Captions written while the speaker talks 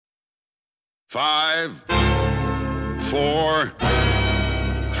5, 4,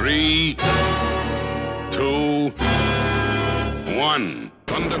 3, 2, 1.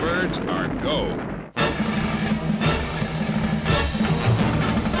 Thunderbirds are go.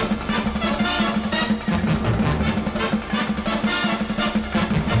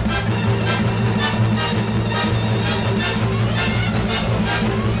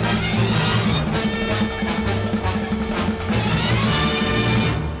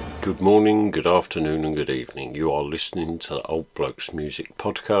 Good morning, good afternoon and good evening. You are listening to the Old Blokes Music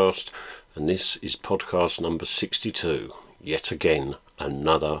Podcast, and this is podcast number 62. Yet again,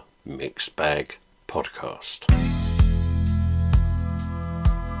 another mixed bag podcast.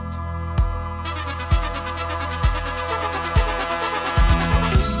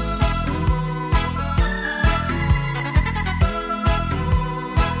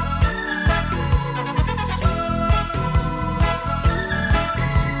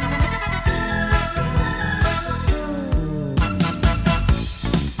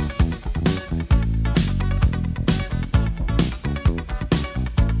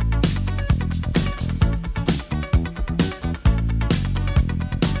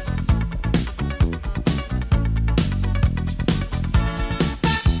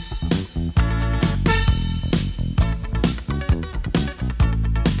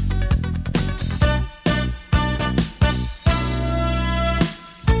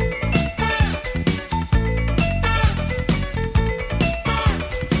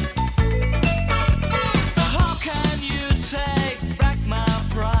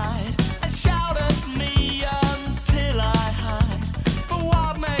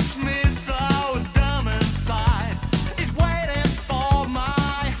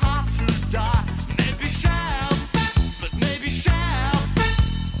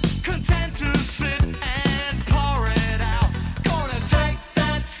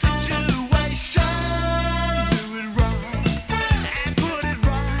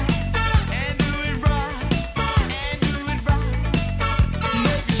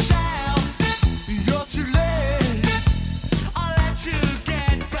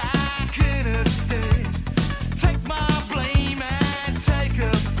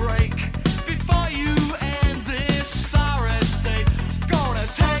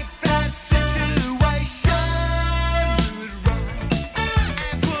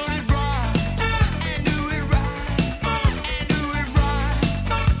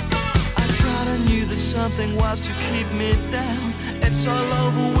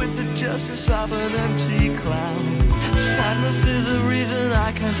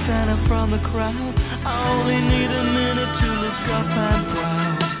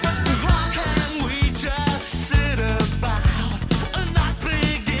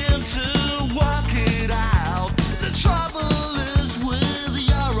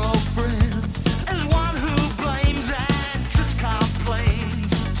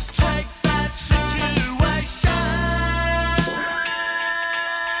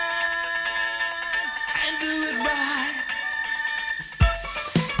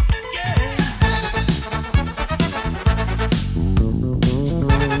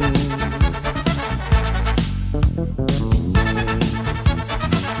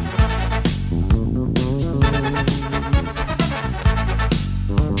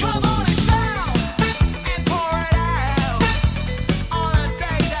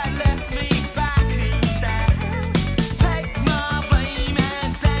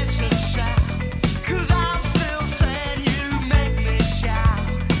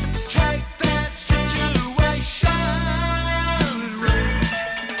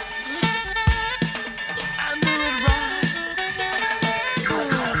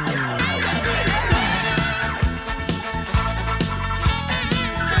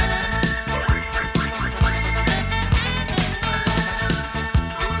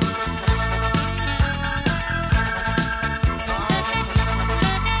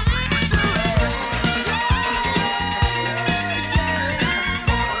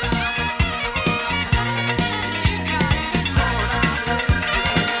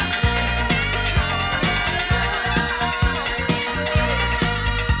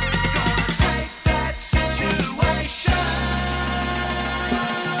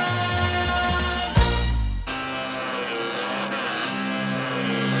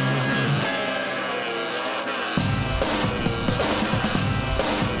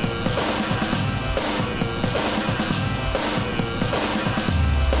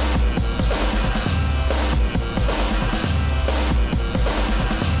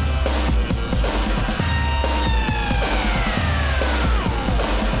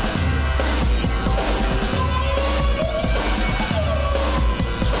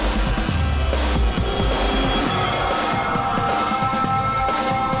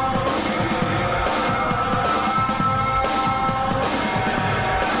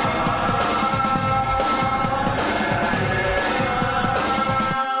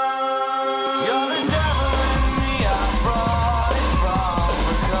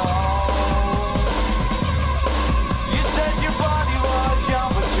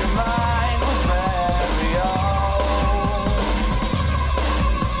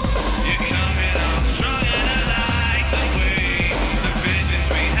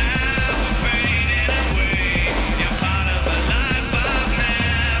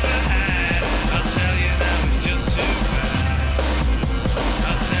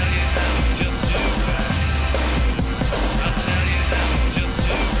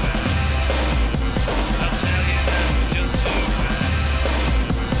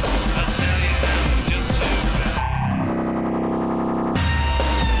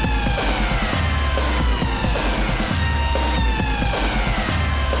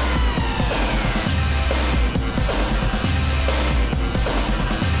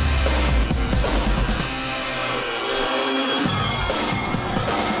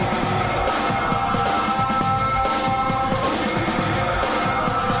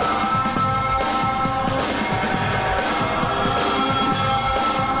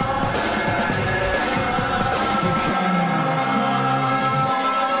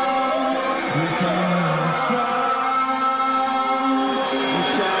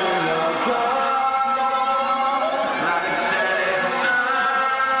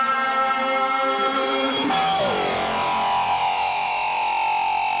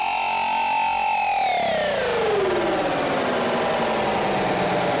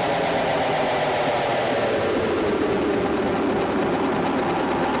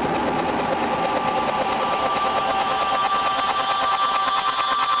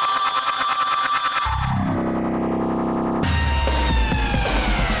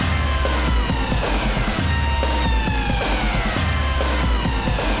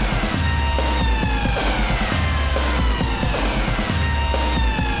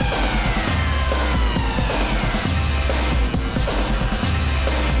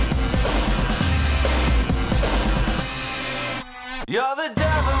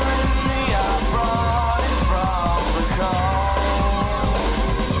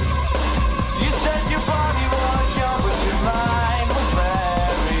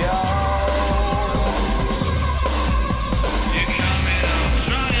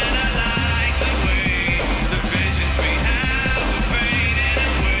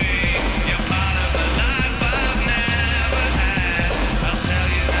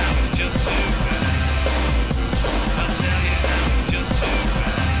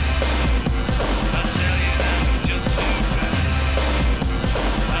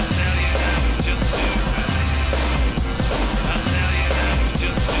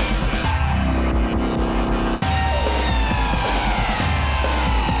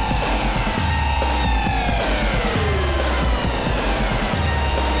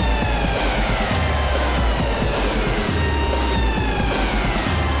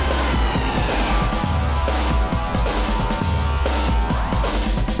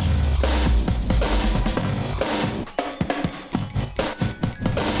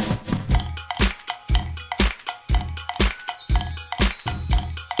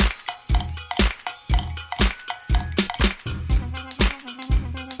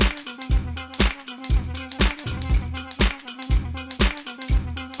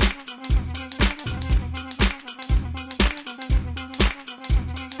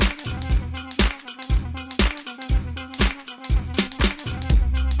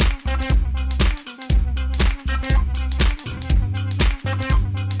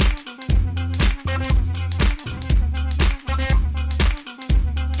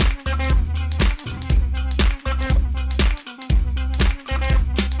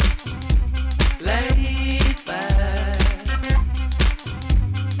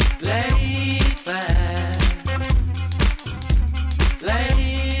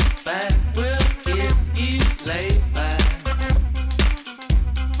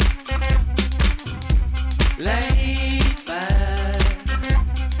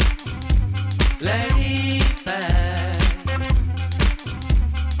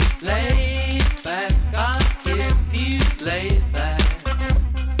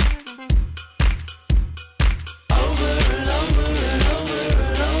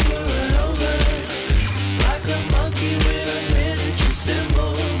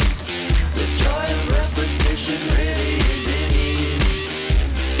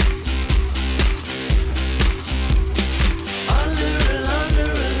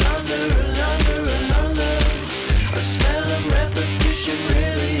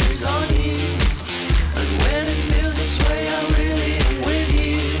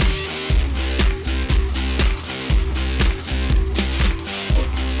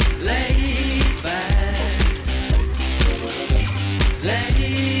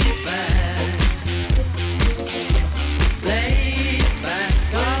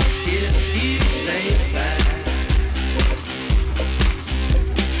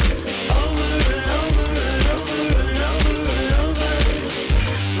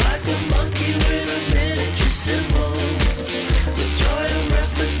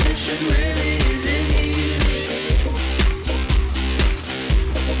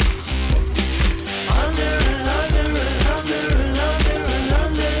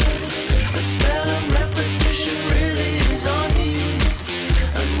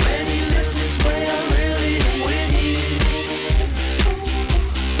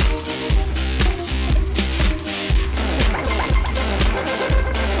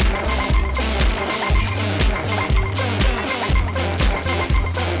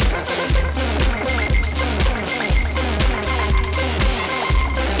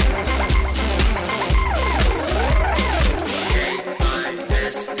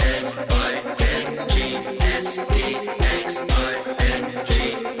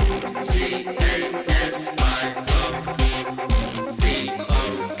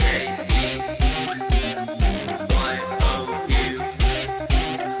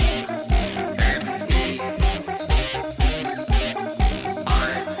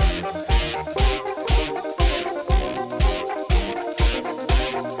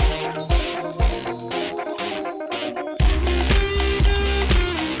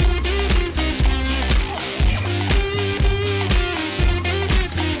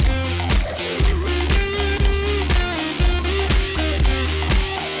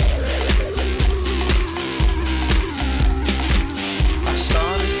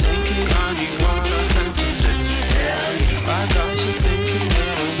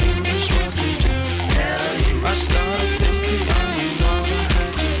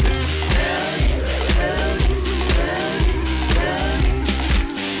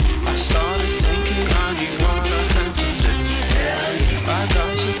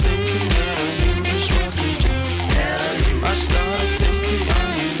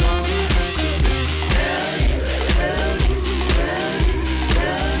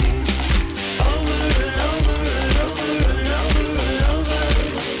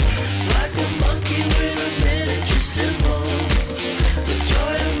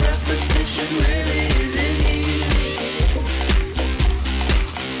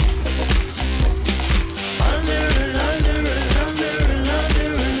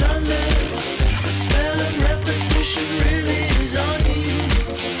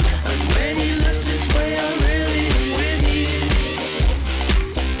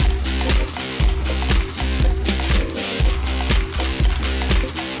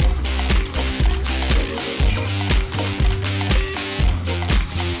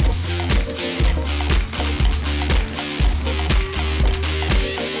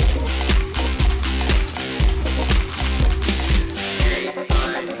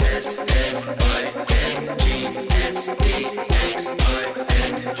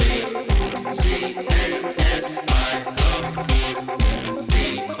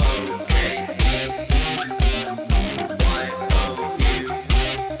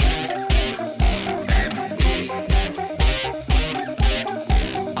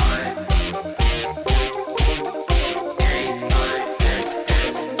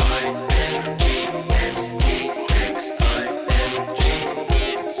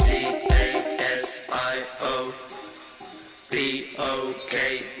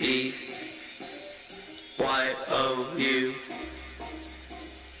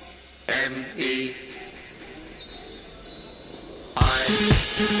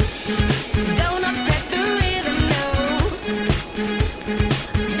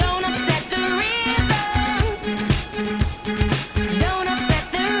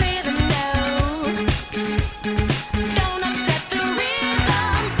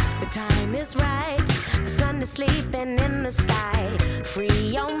 Sleeping in the sky, free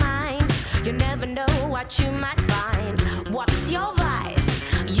your mind. You're never what you might find. What's your vice?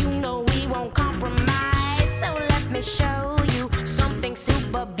 You know we won't compromise. So let me show you something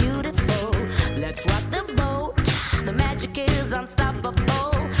super beautiful. Let's rock the boat. The magic is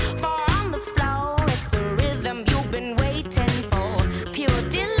unstoppable. For on the floor, it's the rhythm you've been waiting for. Pure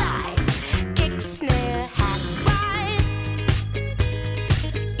delight, kick, snare, hat, ride.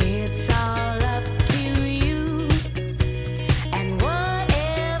 It's all up to you. And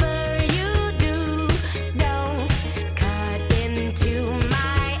whatever you do, don't cut into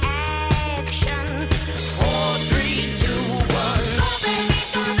my action. 4, 3, 2, 1. Go baby,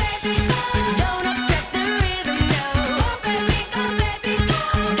 go baby, go. Don't upset the rhythm, no. Go baby, go baby, go.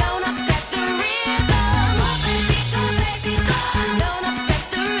 Don't upset the rhythm. Go baby, go baby, go. Don't upset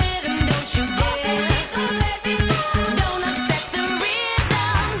the rhythm, don't you dare. Go baby, go. Don't upset the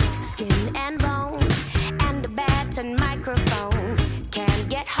rhythm. Skin and bones and a battered microphone. Can't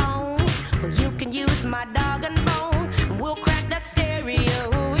get home. Well, you can use my dog and bone. We'll crack that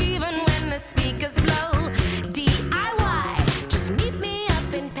stereo even when the speakers blow. DIY, just meet me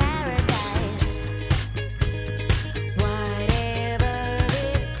up in paradise. Whatever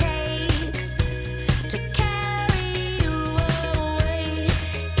it takes to carry you away.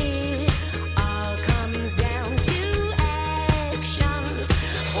 It all comes down to actions.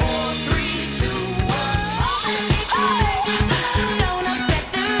 4, 3, 2, 1. Don't upset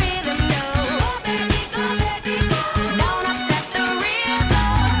the rhythm, no. Go baby, go. Don't upset the rhythm.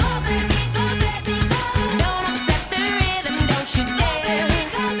 Go baby, go. Don't upset the rhythm, don't you dare.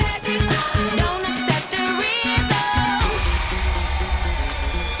 Go baby, go. Don't upset the rhythm.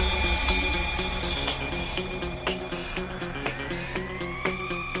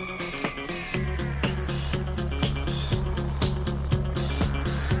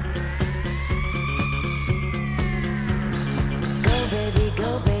 Go baby,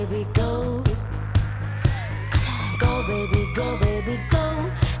 go baby, go. Go baby, go baby, go.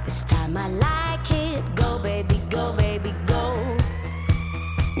 This time I like it. Go baby, go baby, go.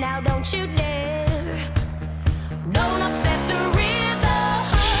 Now don't you dare. Don't upset the rhythm.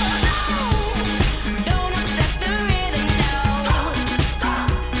 Don't upset the rhythm, no.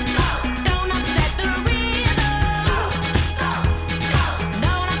 Don't upset the rhythm.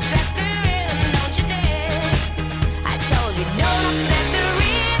 Don't upset the rhythm, don't you dare. I told you, don't upset the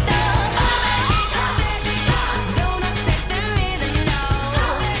rhythm. Don't upset the rhythm, no.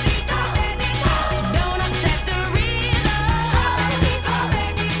 Don't upset the rhythm.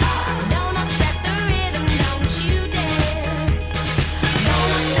 Don't upset the rhythm, don't you dare.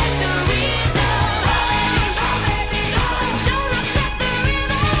 Don't upset the rhythm. Don't upset the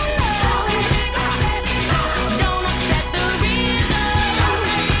rhythm. Don't upset the rhythm.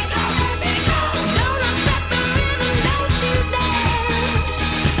 Don't upset the rhythm, don't you dare.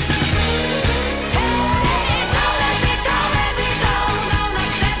 Hey, go baby, go baby, go. Don't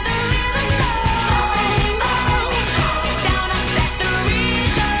upset the rhythm, no. Don't upset the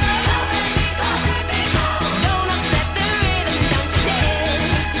rhythm. Don't upset the rhythm, don't you dare.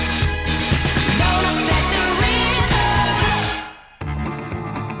 Don't upset the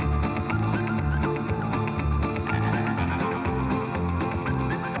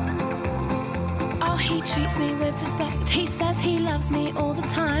Oh, he treats me with respect. He says he loves me all the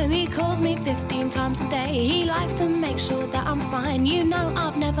time. He calls me 15 times a day. He likes to make sure that I'm fine. You know,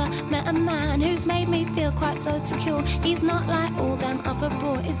 I've never met a man who's made me feel quite so secure. He's not like all them other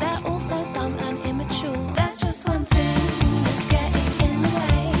boys. They're all so dumb and immature. There's just one thing that's getting in the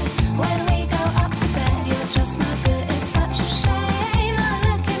way. When we go up to bed, you're just not good. It's such a shame. I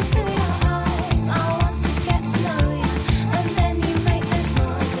look into your eyes. I want to get to know you. And then you make this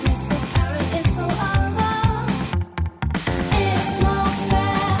noise and it's apparent it's all over. It's not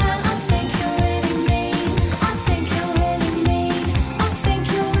fair and I think you're really mean. I think you're really mean. I think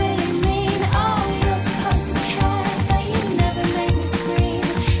you're really mean. Oh, you're supposed to care, but you never make me scream.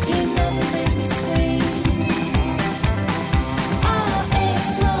 You never make me scream. Oh,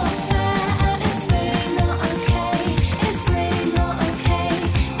 it's not fair and it's really not okay. It's really not okay.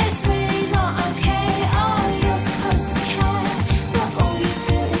 It's really not okay. Oh, you're supposed to care, but all you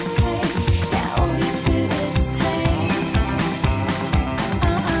do is take. Yeah, all you do is take.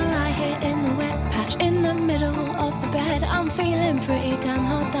 Oh, I lie here in the wet patch in the middle of the bed. I'm feeling pretty damn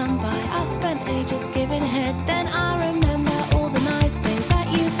hard done by. I spent ages giving head. Then I remember all the nice things that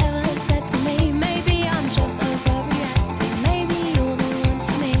you've ever said to me. Maybe I'm just overreacting. Maybe you're the one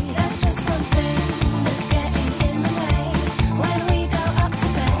for me. There's just one thing that's getting in the way. When we go up to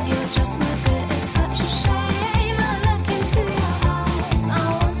bed, you're just not good. It's such a shame. I look into your eyes. I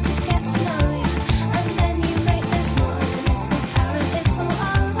want to get to know you. And then you make this noise and it's apparent it's all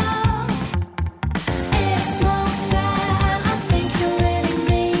over.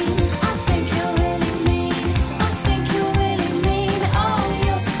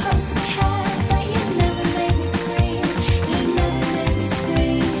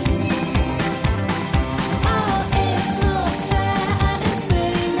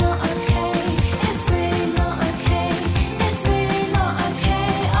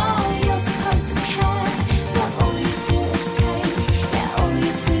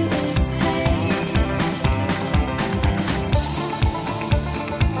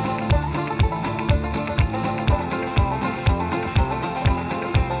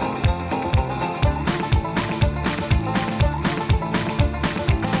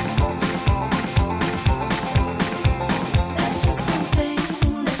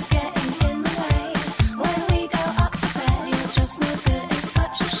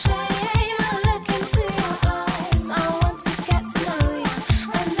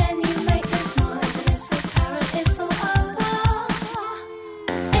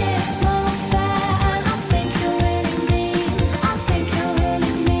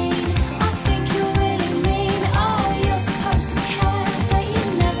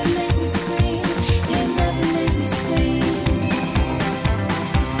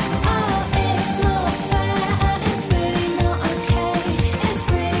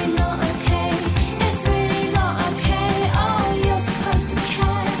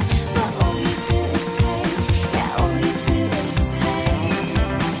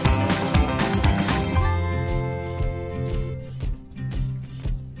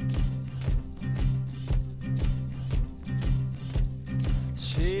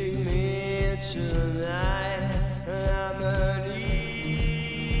 into the night. I'm an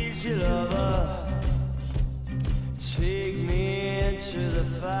easy lover. Take me into the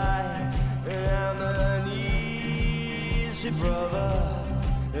fight. I'm an easy brother.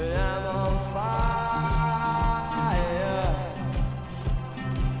 I'm on fire.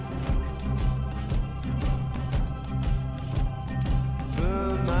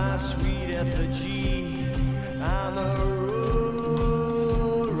 Burn my sweet effigy. I'm a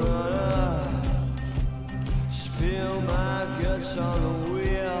road runner. Spill my guts on the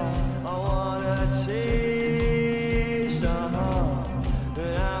wheel. I wanna taste, and I'm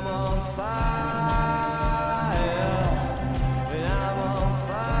on fire, and I'm on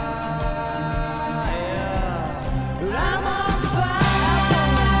fire, and I'm on fire.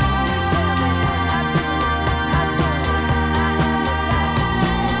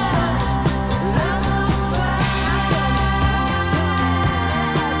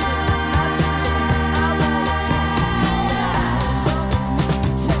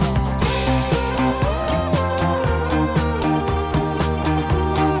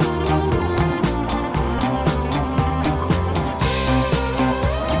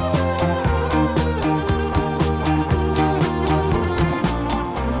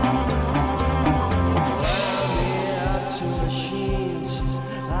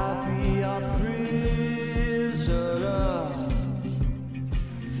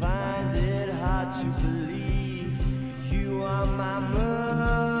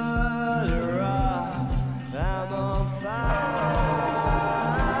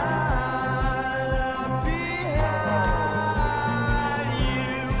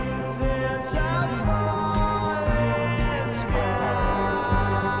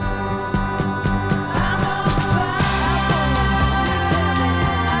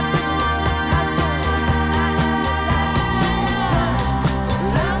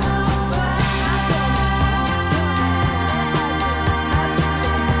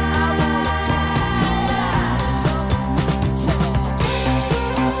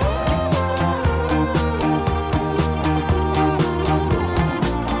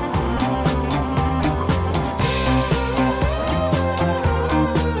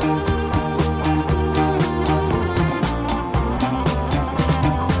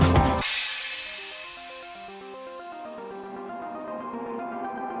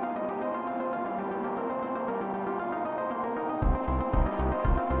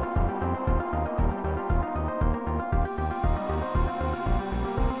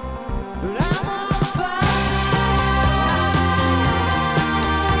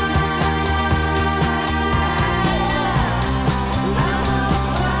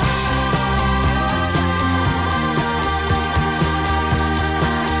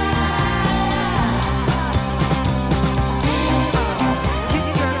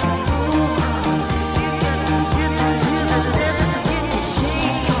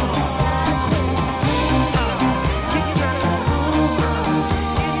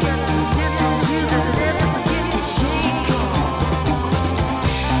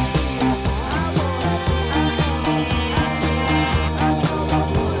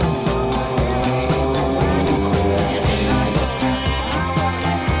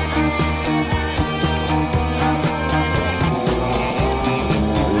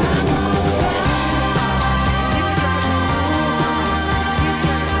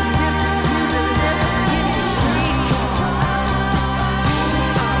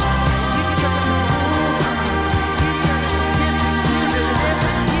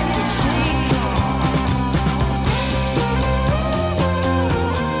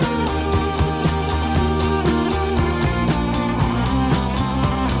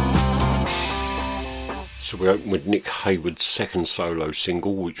 We opened with Nick Heyward's second solo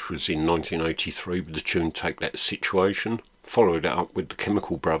single, which was in 1983 with the tune Take That Situation. Followed it up with the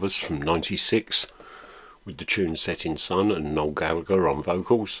Chemical Brothers from 96 with the tune Setting Sun and Noel Gallagher on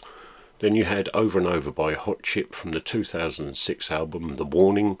vocals. Then you had Over and Over by Hot Chip from the 2006 album The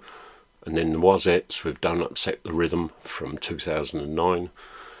Warning, and then the Noisettes with Don't Upset the Rhythm from 2009.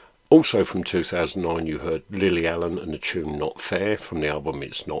 Also from 2009 you heard Lily Allen and the tune Not Fair from the album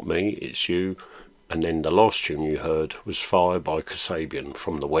It's Not Me, It's You. And then the last tune you heard was Fire by Kasabian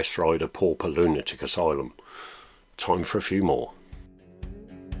from the West Rider Pauper Lunatic Asylum. Time for a few more.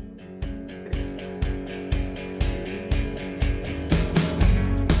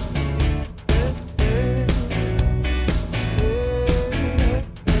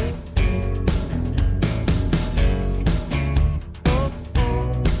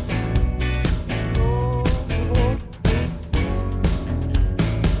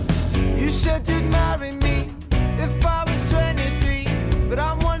 Marry me if I was 23, but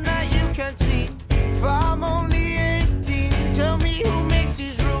I'm one that you can't see.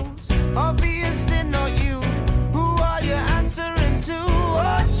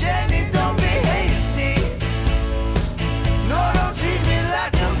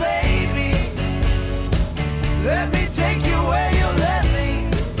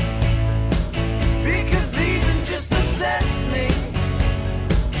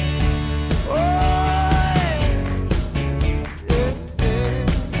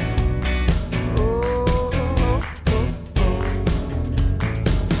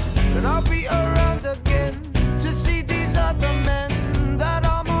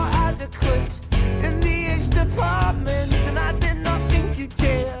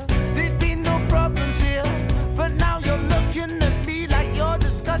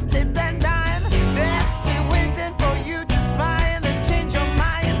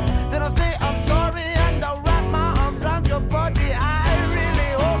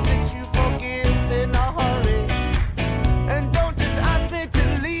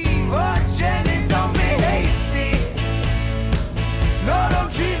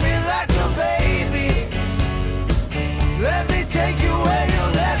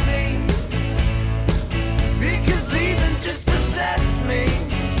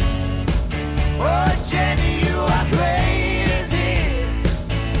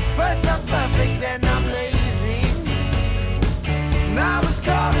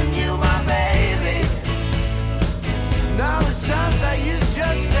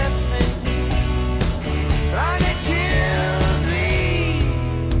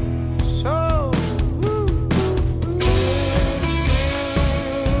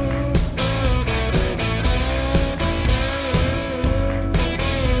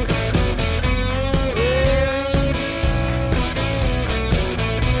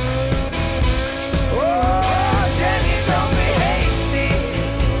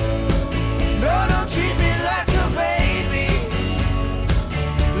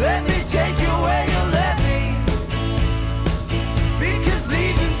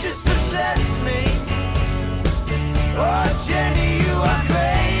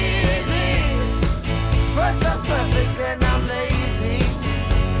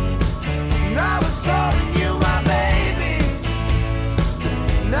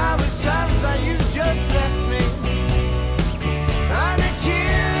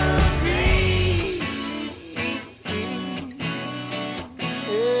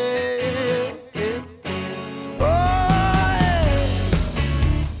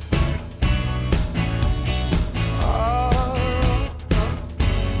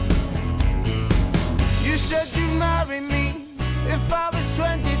 said you'd marry me if I was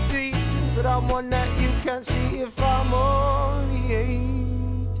 23, but I'm one that you can't see if I'm only 18.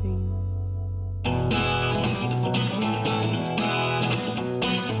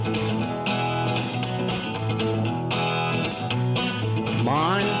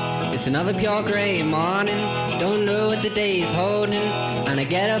 Morning, it's another pure grey morning. Don't know what the day is holding, and I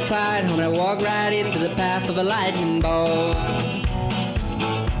get up right home and I walk right into the path of a lightning bolt.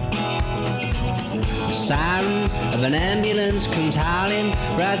 The siren of an ambulance comes howling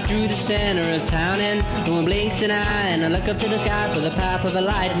right through the center of town, and no one blinks an eye, and I look up to the sky for the path of a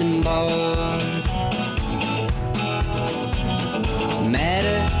lightning bolt. Met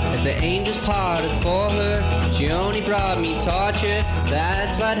her as the angels parted for her. She only brought me torture.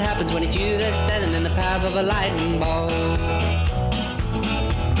 That's what happens when it's you that's standing in the path of a lightning bolt.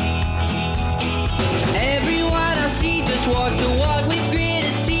 Everyone I see just walks the walk with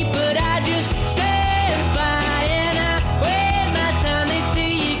gritted teeth, but I just stand by and I wait my time. They say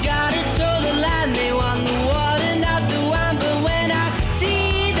you gotta toe the line. They want the water, not the wine, but when I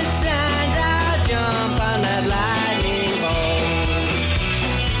see the signs, I'll jump on that lightning bolt.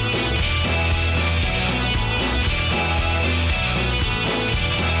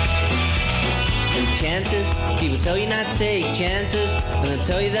 Chances, people tell you not to take chances, and they'll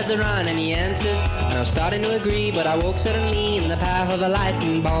tell you that there aren't any answers. And I was starting to agree, but I woke suddenly in the path of a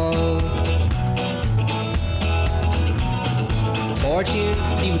lightning bolt. Fortune,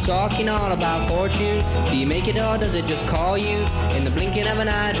 people talking all about fortune. Do you make it or does it just call you? In the blinking of an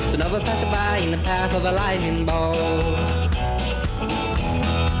eye, just another passerby in the path of a lightning bolt.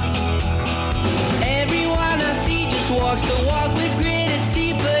 Everyone I see just walks the walk with gritted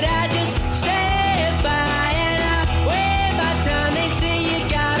teeth, but I just stand.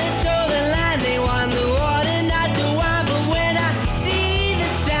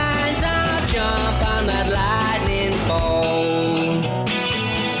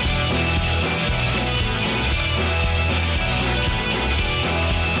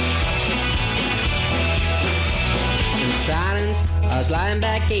 I was lying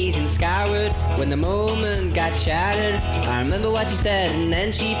back gazing skyward when the moment got shattered. I remember what she said, and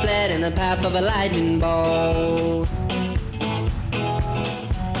then she fled in the path of a lightning bolt.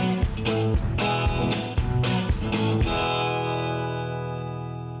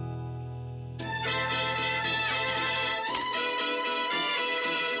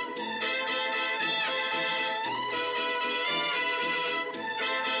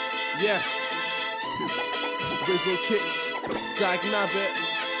 Yes. Rizzle kicks, Dag Nabbit.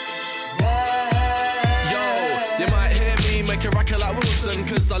 Yo, you might hear me make a racket like Wilson,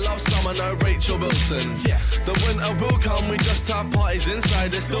 cause I love summer, no Rachel Wilson. Yes. The winter will come, we just have parties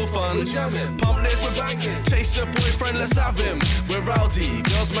inside, it's still fun. We're jamming, pump this, we're banging. Chase your boyfriend, let's have him. We're rowdy,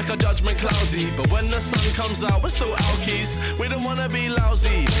 girls make our judgment cloudy, but when the sun comes out, we're still alkies. We don't wanna be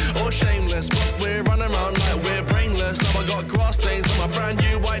lousy or shameless, but we're running around like we're brainless. Now I got grass stains on my brand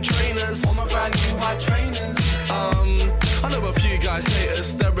new white trainers. On my brand new white trainers. I know a few guys hate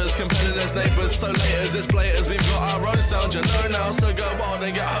us, starers, competitors, neighbours, so laters, it's blaters, we've got our own sound, you know now, so go wild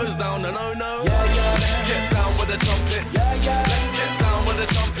and get hosed down, and oh no. Yeah, yeah. Let's get down with the trumpets. Yeah, yeah. Let's get down with the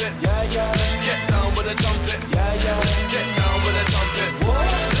trumpets. Yeah, yeah. Let's get down with the trumpets. Yeah, yeah. Let's get down with the trumpets.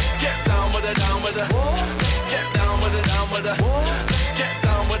 Let's get down with the Let's get down with the Let's get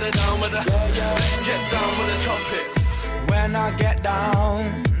down with the Let's get down with the trumpets. When I get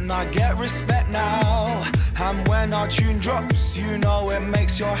down, I get respect now. And when our tune drops, you know it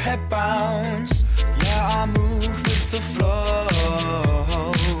makes your head bounce. Yeah, I move with the flow.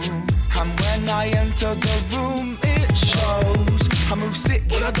 And when I enter the room, it shows. I move sick,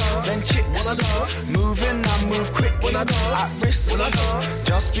 then chicks. Moving, I move quick, at risk.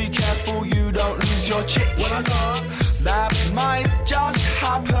 Just be careful you don't lose your chick. That might just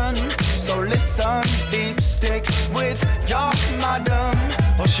happen, so listen deep, stick with your madam,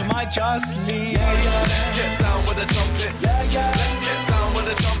 or she might just leave. Yeah, yeah. Let's get down with the trumpets. Yeah, yeah. Let's get down with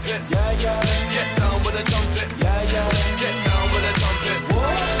the trumpets. Yeah, yeah. Let's get down with the trumpets. Yeah, yeah. Let's get down with the trumpets.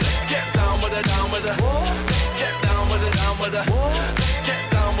 Let's get down with the Let's get down with the Let's get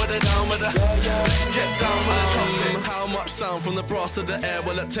down with the Yeah, yeah. Let's get down with the trumpets. How much sound from the brass to the air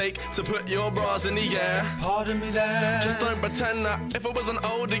will it take to put your bras in the air? Pardon me there. Just don't pretend that if I wasn't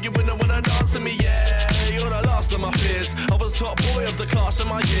older you wouldn't wanna dance to me, yeah. You're the last of my fears. I was top boy of the class in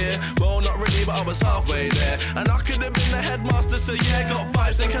my year. Well, not really, but I was halfway there. And I could have been the headmaster, so yeah, got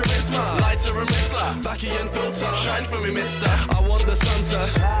vibes and charisma. Lighter and Whistler, backy and filter. Shine for me, mister. I want the sun to.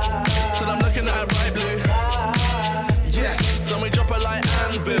 So I'm looking at it bright blue. Yes, and we drop it like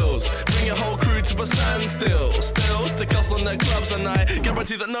anvils. Bring your whole crew to a standstill. Still, stick us on the clubs and I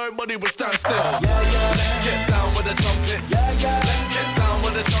guarantee that nobody will stand still. Let's get down with the trumpets. Let's get down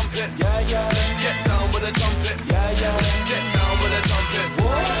with the trumpets. Let's get down with the trumpets. Let's get down with the trumpets.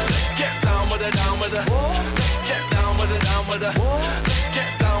 Let's get down with the down with the. Let's get down with the down with the. Let's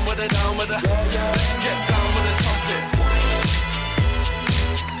get down with the down with the. Let's get down with the trumpets.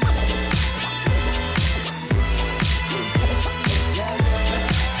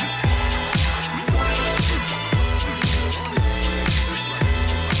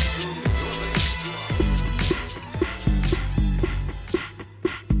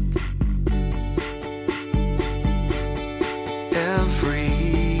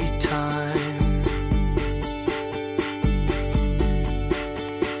 Every time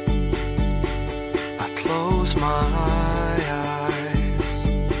I close my eyes,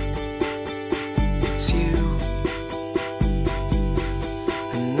 it's you,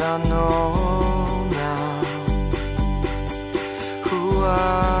 and I know now who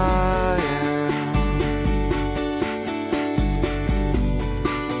I am.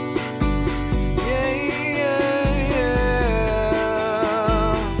 Yeah, yeah, yeah.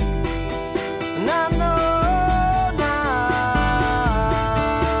 And I know now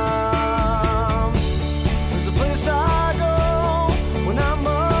there's a place I go when I'm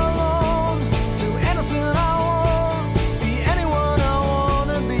alone. Do anything I want, be anyone I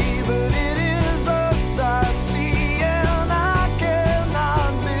wanna be, but it is us I see, and I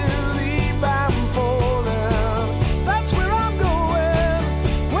cannot believe I'm falling. That's where I'm going.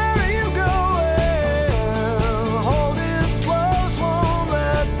 Where are you going? Hold it close, won't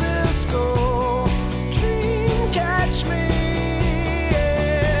let this go. Dream catch me,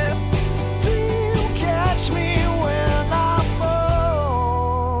 yeah. Dream catch me when I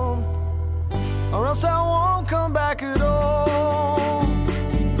fall, or else I won't come back at all.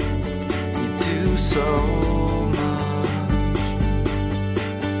 You do so much,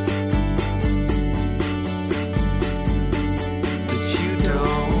 but you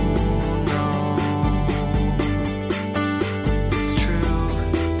don't know it's true,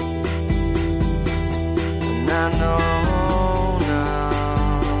 and I know now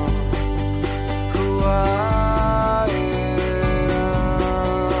who I am.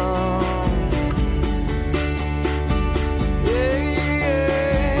 Yeah, yeah.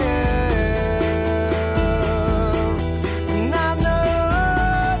 And I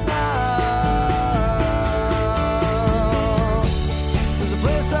know now there's a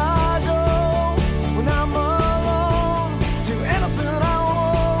place I go when I'm alone. Do anything I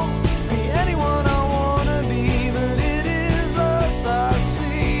want, be anyone I wanna be, but it is us I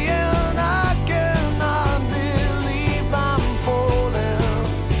see, and I cannot believe I'm falling.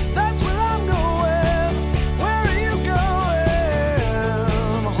 That's where I'm going. Where are you going?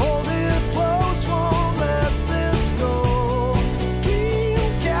 Hold it close, won't let this go. Dream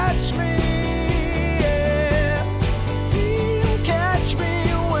catch me, yeah. Dream catch me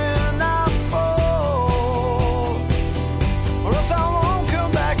when I fall, or else I won't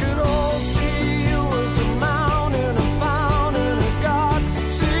come back at all. See you as a mountain, a fountain, a god.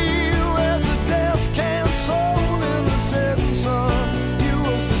 See you as a death-canned soul in the setting sun. You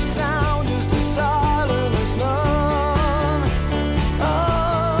as a sound, just as silent as none.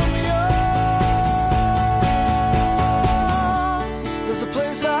 I'm yours. There's a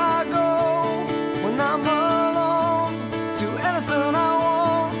place I go when I'm alone. Do anything I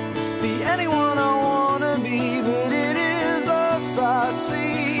want, be anyone I wanna be, but it is us I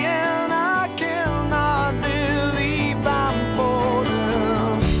see, and I cannot believe I'm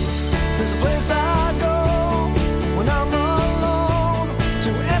falling. There's a place I go when I'm alone.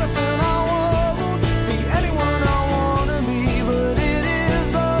 Do anything I want, be anyone I wanna be, but it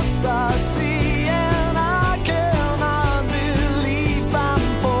is us I see, and I cannot believe I'm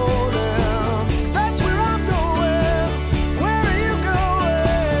falling. That's where I'm going. Where are you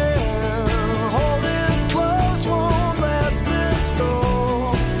going? Hold it close, won't let this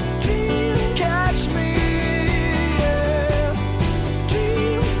go. Dream catch me, yeah.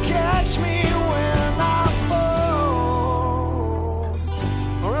 Dream catch me when I fall,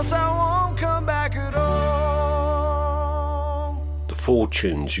 or else I won't come back at all. The four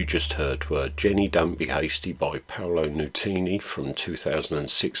tunes you just heard were Jenny Don't Be Hasty by Paolo Nutini from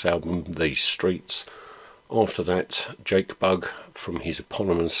 2006 album These Streets. After that, Jake Bugg from his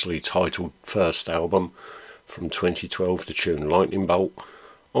eponymously titled first album from 2012, the tune Lightning Bolt.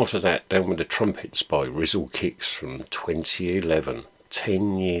 After that, Down With The Trumpets by Rizzle Kicks from 2011,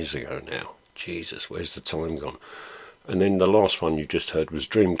 10 years ago now. Jesus, where's the time gone? And then the last one you just heard was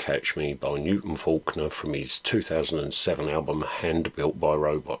Dream Catch Me by Newton Faulkner from his 2007 album Hand Built by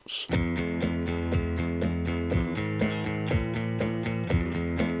Robots.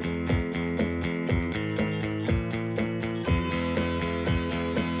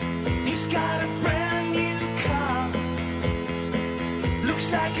 He's got a brand new car,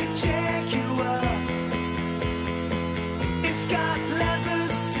 looks like a Jaguar. It's got leather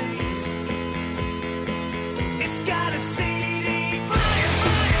seats, it's got a CD player.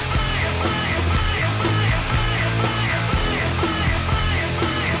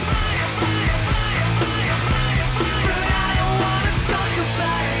 But I don't wanna talk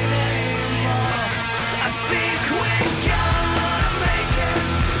about it anymore. I think we're gonna make it.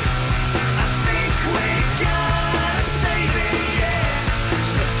 I think we're gonna save it, yeah.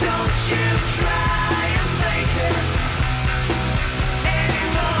 So don't you try and fake it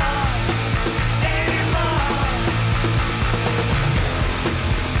anymore, anymore.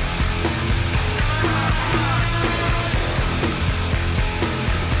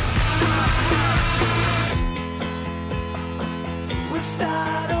 We'll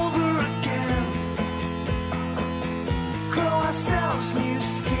start over again, grow ourselves new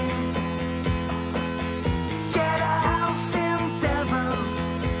skin, get a house in Devon,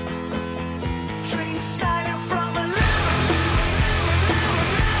 drink cider from a lemon.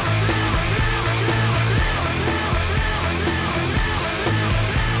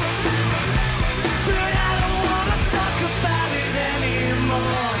 But I don't wanna talk about it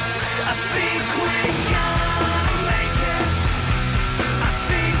anymore. I think we're gonna make it. I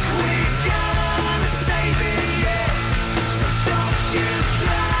think we're gonna save it, yeah. So don't you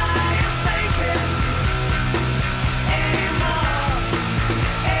try and fake it anymore,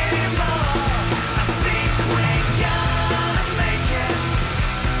 anymore. I think we're gonna make it.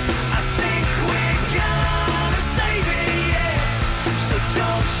 I think we're gonna save it, yeah. So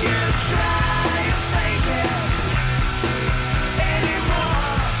don't you try and fake it anymore,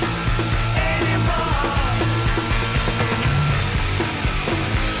 anymore.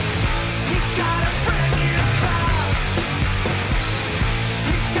 He's got a brand new car.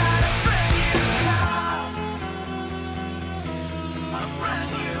 He's got a brand new car. A brand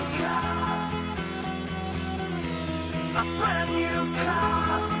new car. A brand new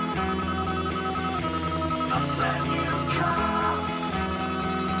car. A brand new car.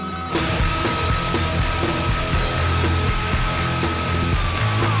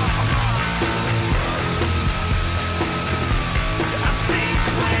 I think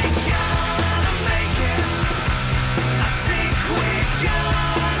we're gonna make it. I think we're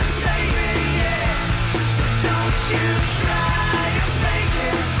gonna save it, yeah. So don't you try and fake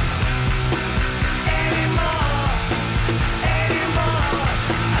it anymore, anymore.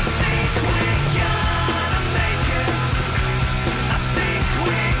 I think we're gonna make it. I think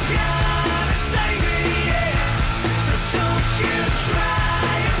we're gonna save it, yeah. So don't you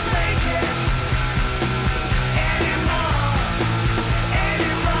try and fake it anymore,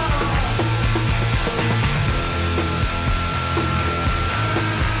 anymore.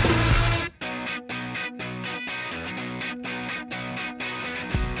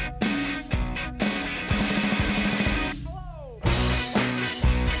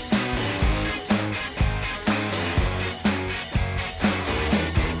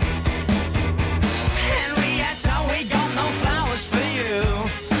 Henrietta, we got no flowers for you.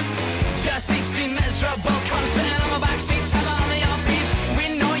 Just easy, miserable, constant on my backseat, tell on the offbeat. We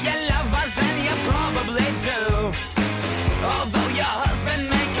know you love us and you probably do. Although your husband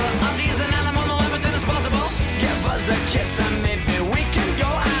may cut off, he's an animal, no everything is possible. Give us a kiss and maybe we can go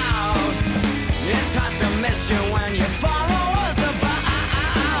out. It's hard to miss you when you follow us about.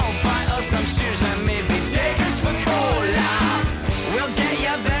 Buy us some shoes and maybe take us for cola. We'll get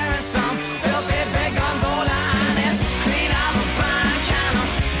you there in some filthy big gondola, and it's clean out the back and a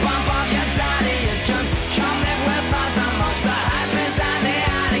bump of your daddy. You can come live with us amongst the has-beens and the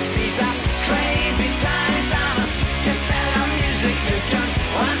addicts. These are crazy times down at Castello Music. You can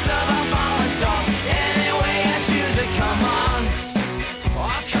answer the phone and talk any way you choose it. Come on,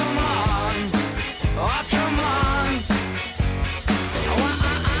 oh come on, oh come on.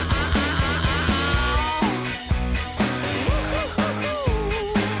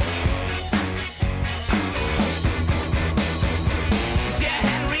 Dear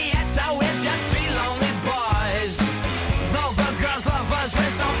Henrietta, we're just three lonely boys. Though the girls love us,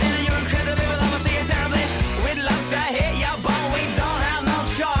 we're so into you incredibly. We love to see you terribly. We'd love to hit you, but we don't have no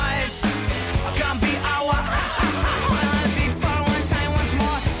choice. Come be our honesty for one time, once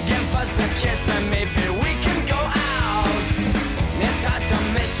more. Give us a kiss and maybe we can go out. It's hard to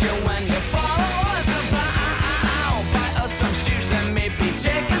miss you when you follow us about.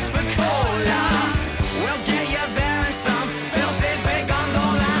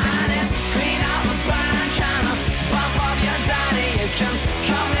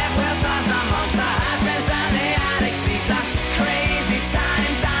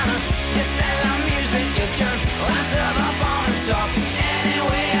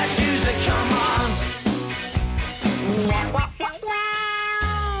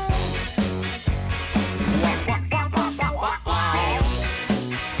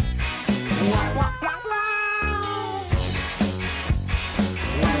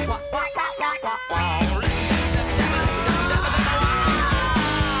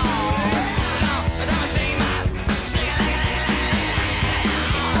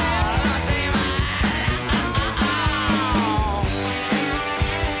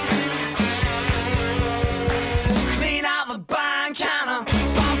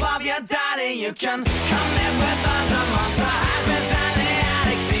 above your daddy. You can come live with us amongst the husbands and the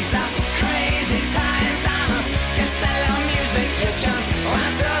addicts. These are crazy times down on Castello music. You can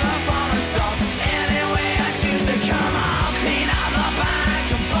answer the phone and talk any way I choose to. Come on, clean out the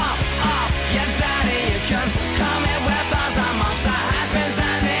back and pop up your daddy. You can come in with us amongst the husbands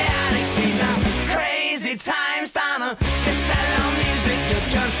and the addicts. These are crazy times down on Castello music. You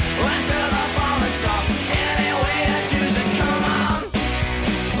can answer the phone and talk any way I choose to. Come on,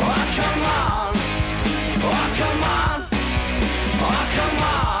 oh come on, oh come on, oh come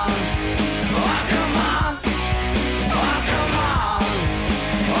on, oh come on, oh come on,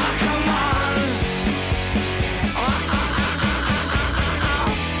 oh come on,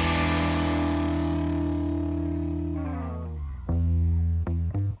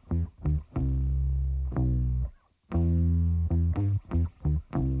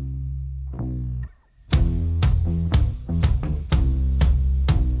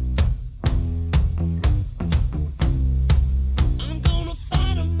 I'm gonna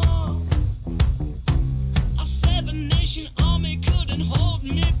fight 'em all. A seven-nation army couldn't hold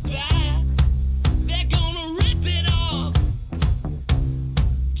me back. They're gonna rip it off,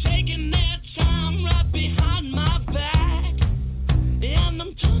 taking their time right behind my back. And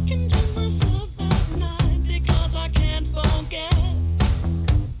I'm talking to myself at night because I can't forget.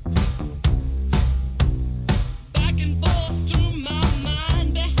 Back and forth through my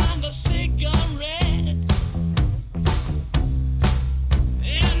mind behind a cigarette.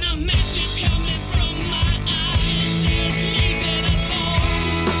 And a message coming from my eyes says, leave it alone.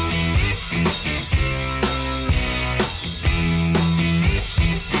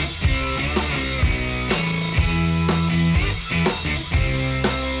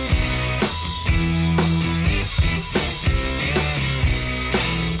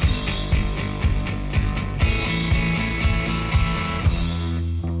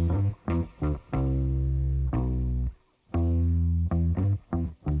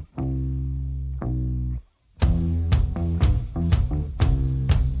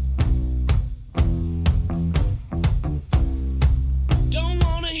 Don't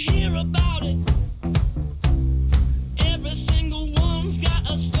wanna hear about it. Every single one's got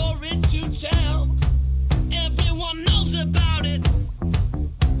a story to tell. Everyone knows about it.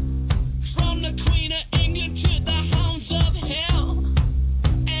 From the Queen of England to the hounds of hell.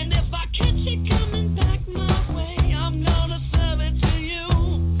 And if I catch it coming back my way, I'm gonna serve it to you.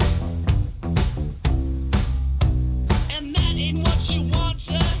 And that ain't what you want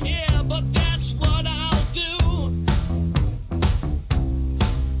to hear, but that's what I'll do.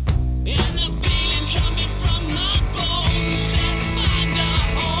 And if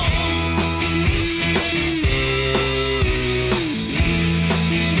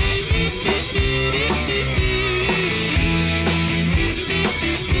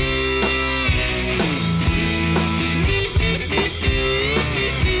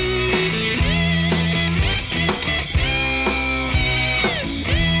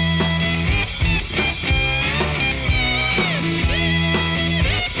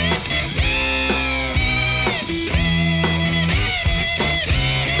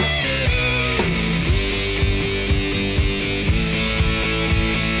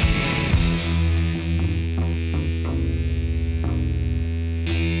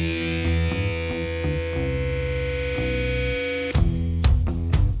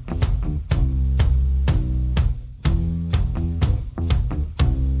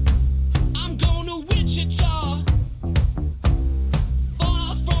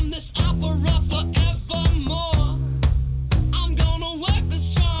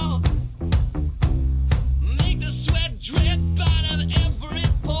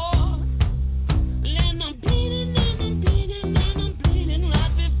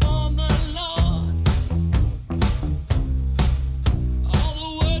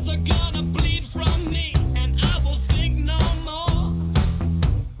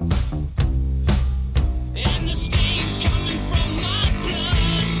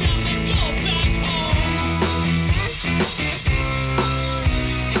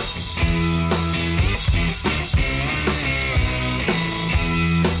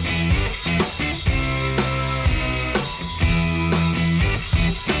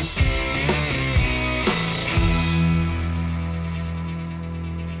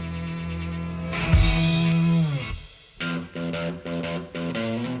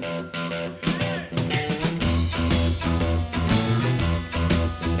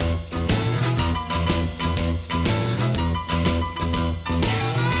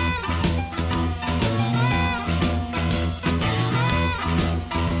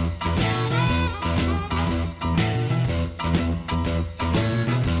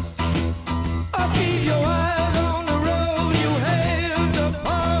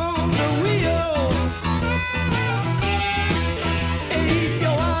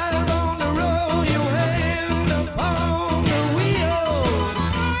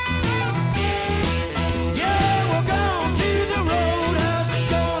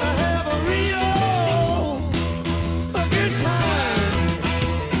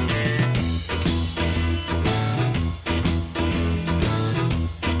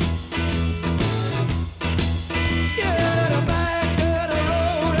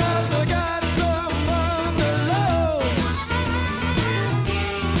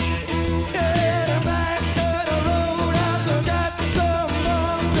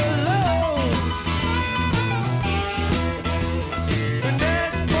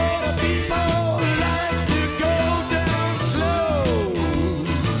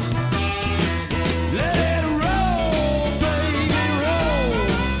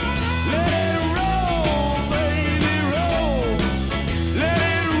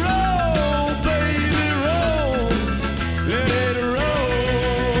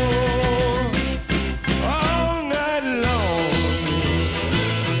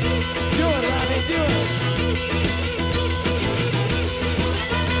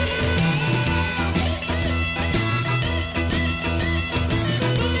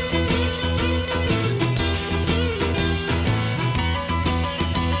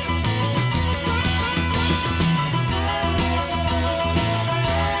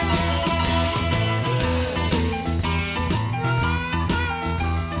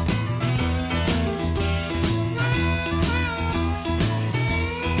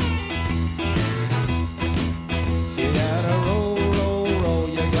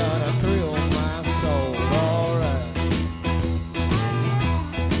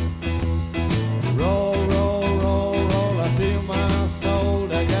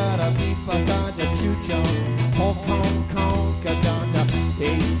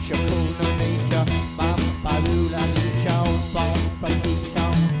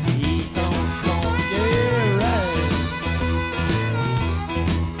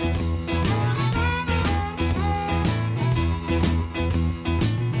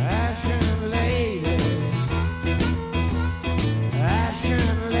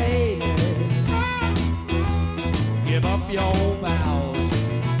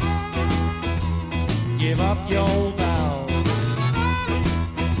give up your vows.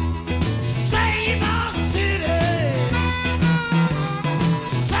 Save our city,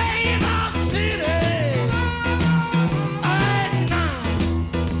 save our city, right now.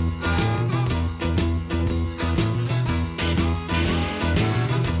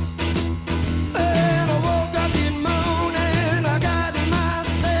 And I woke up this morning, I got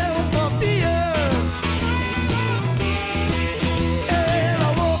myself a beer. And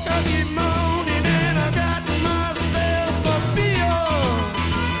I woke up this morning and I got myself a beer.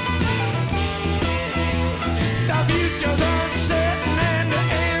 The future's uncertain and the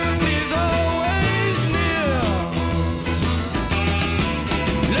end is always near.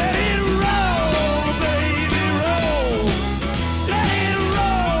 Let it roll, baby, roll. Let it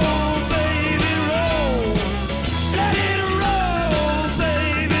roll, baby, roll. Let it roll,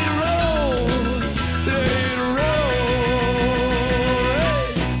 baby, roll. Let it roll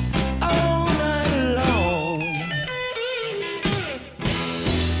all night long.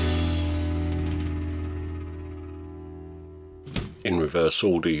 In reverse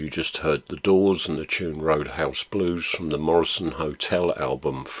order, you just heard The Doors and the tune Roadhouse Blues from the Morrison Hotel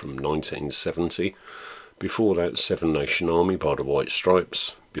album from 1970. Before that, Seven Nation Army by the White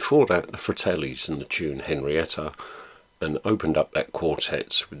Stripes. Before that, the Fratellis and the tune Henrietta. And opened up that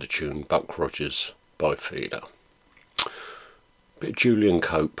quartet with the tune Buck Rogers by Feeder. Bit of Julian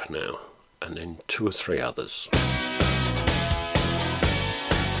Cope now, and then two or three others.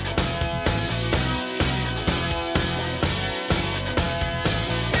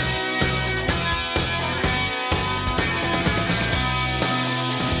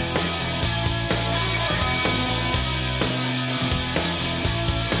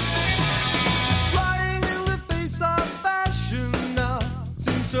 Flying in the face of fashion now,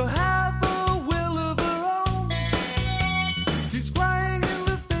 seems to have a will of her own. She's flying in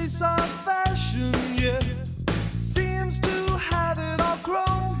the face of fashion, yeah.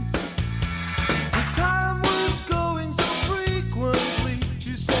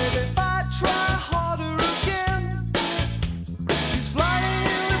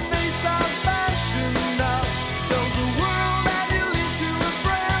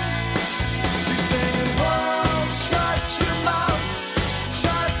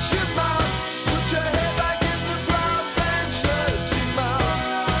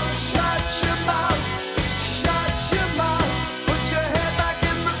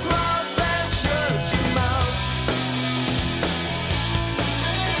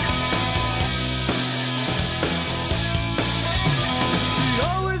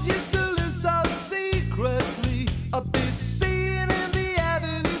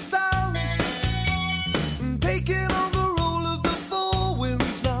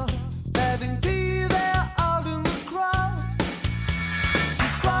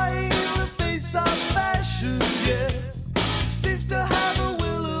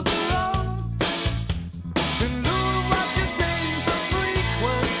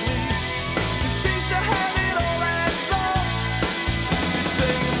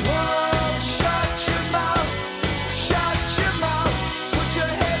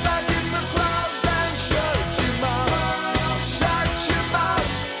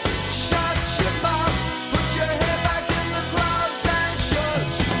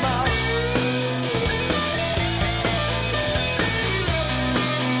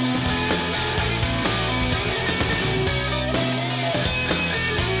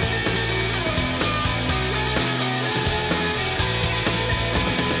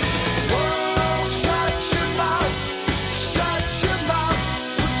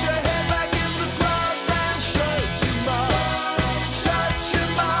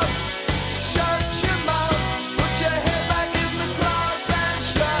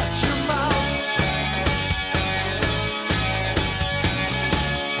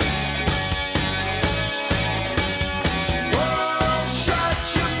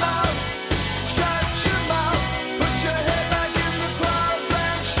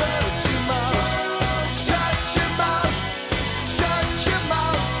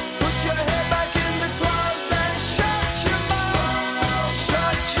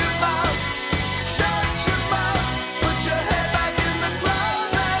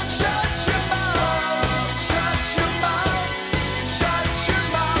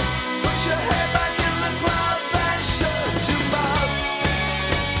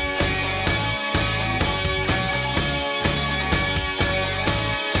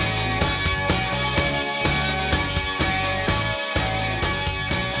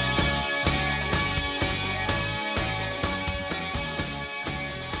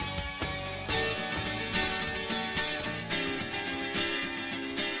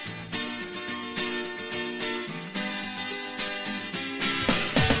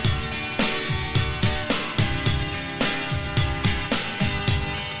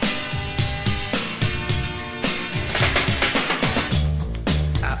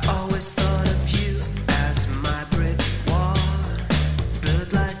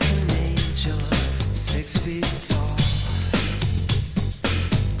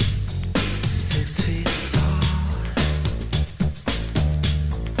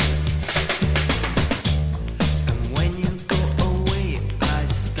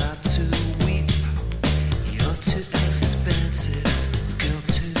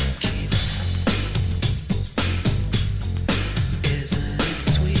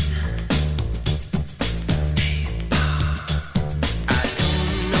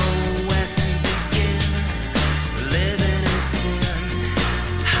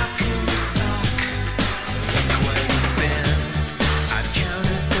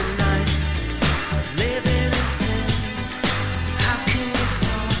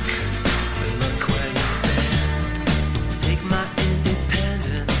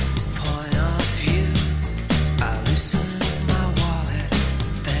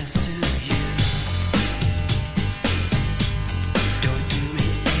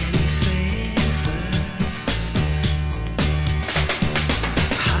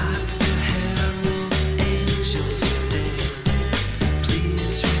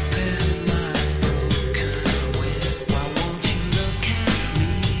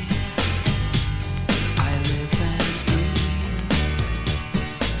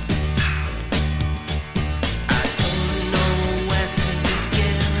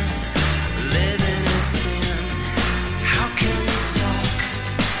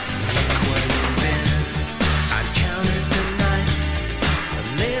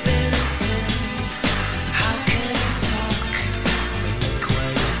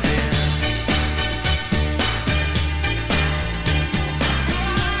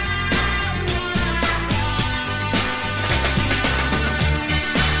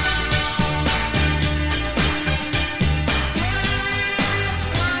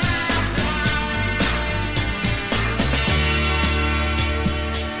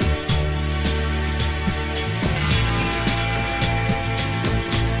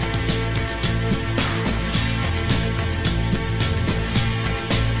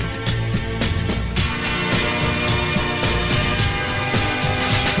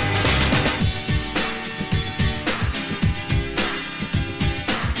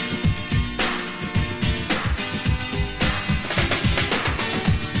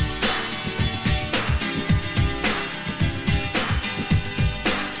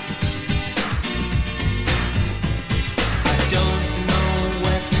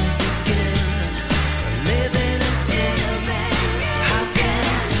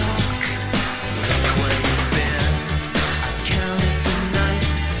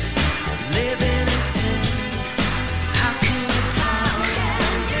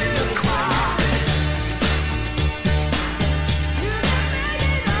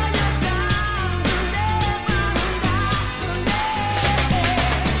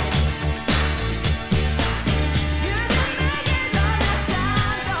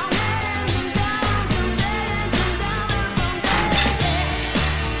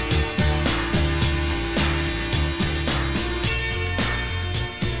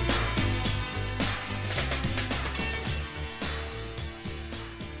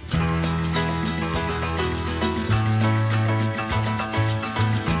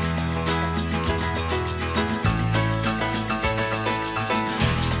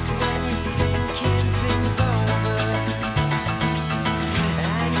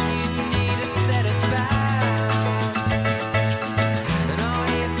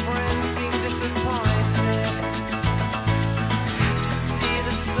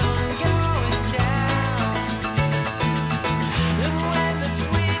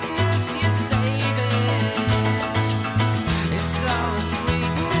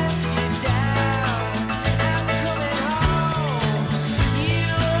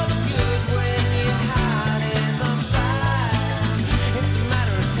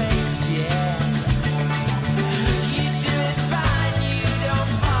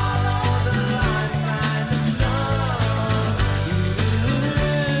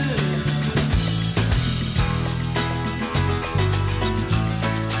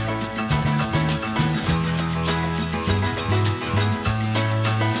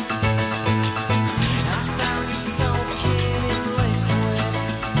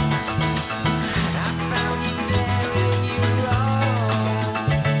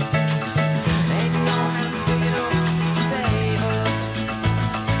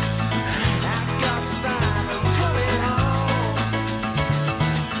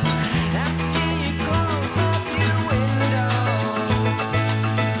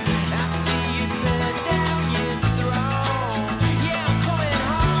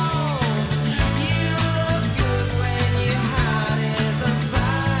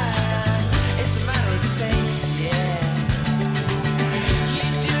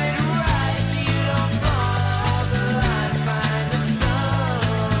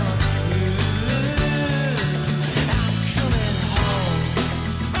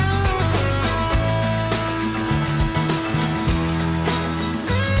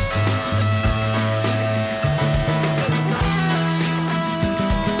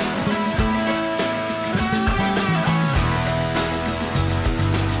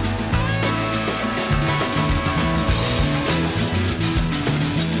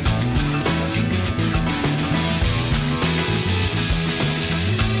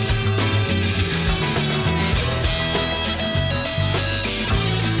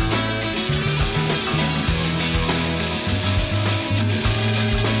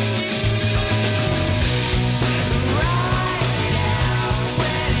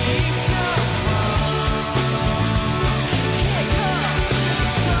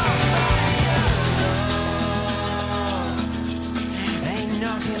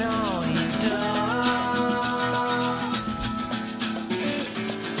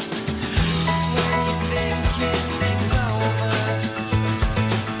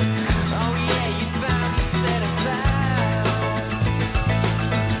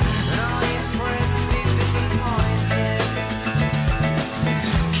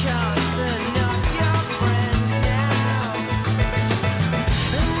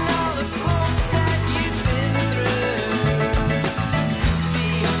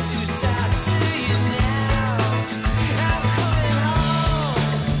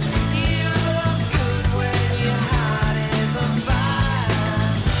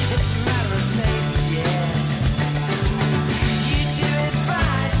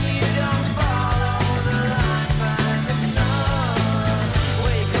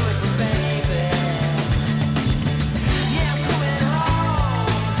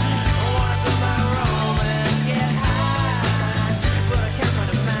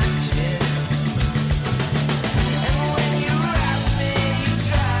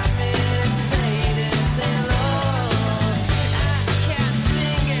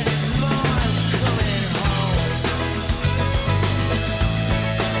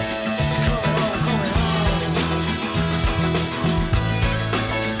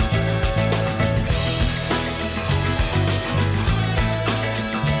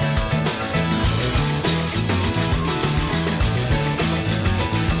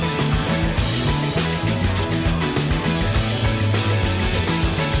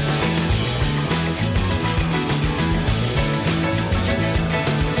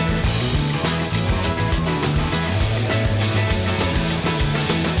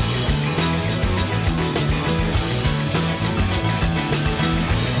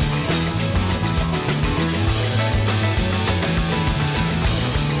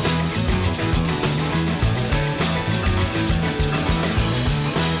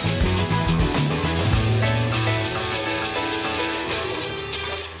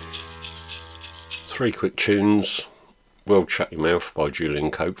 Three quick tunes. World Shut Your Mouth by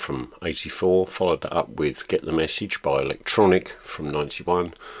Julian from 84, followed that up with Get the Message by Electronic from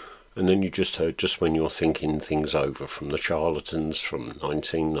 91, and then you just heard Just When You're Thinking Things Over from the Charlatans from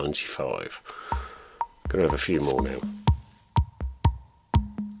 1995. Gonna have a few more now.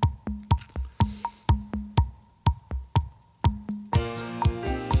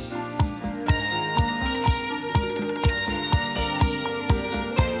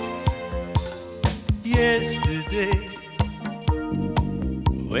 Yesterday,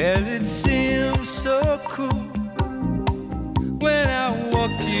 well, it seemed so cool when I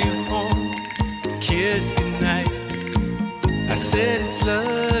walked you home, kissed goodnight. I said it's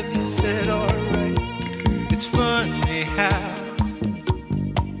love, you said alright. It's funny how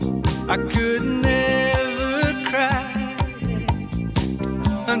I could never cry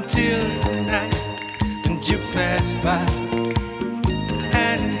until tonight, and you passed by,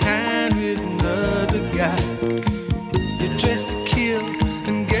 hand in hand with another guy. You're dressed to kill,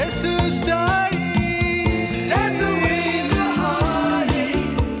 and guess who's dying? Dance away the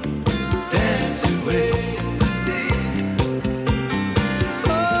heartache, dance away the day.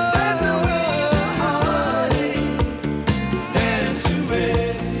 Dance away the heartache, dance away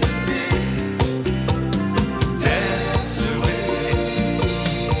the day. Dance away.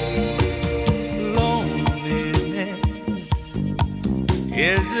 Loneliness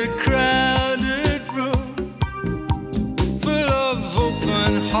is a crowded room full of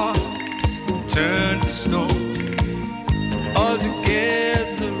open hearts turned to stone, all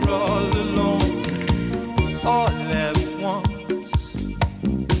together, all alone, all at once.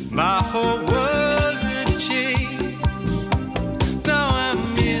 My whole world had changed. Now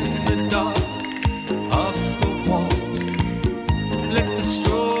I'm in the dark, off the wall. Let the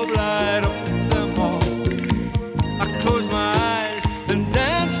strobe light up them all. I close my eyes and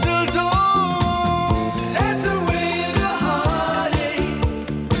dance till dawn. Dance away the heartache,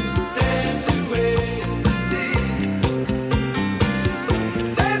 dance away the day.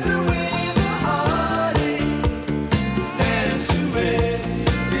 Dance away the heartache, dance away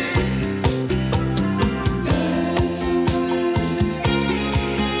the day. Dance away,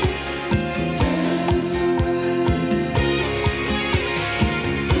 dance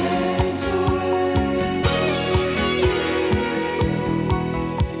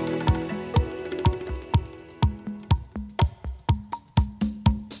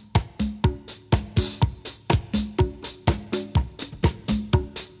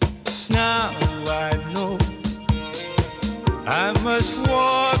Now I know I must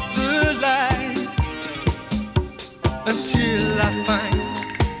walk the line until I find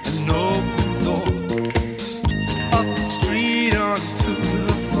an open door, off the street onto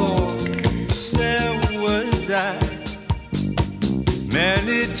the floor. There was I,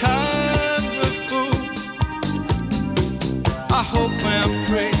 many times a fool. I hope and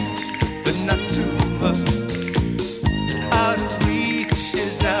pray, but not too much. Out of reach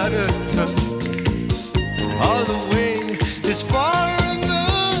is out of touch. All the way is far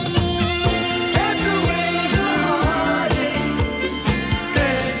enough. Dance away the heartache,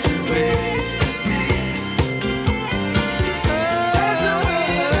 dance away the day. Dance away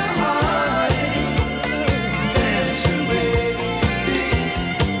the heartache, dance away the day.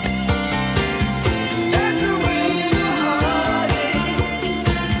 Dance away the heartache,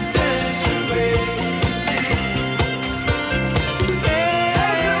 dance away the day.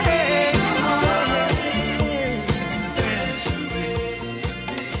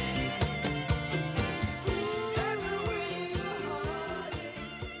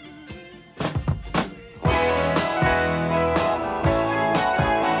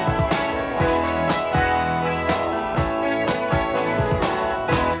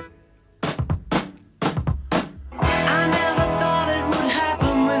 I never thought it would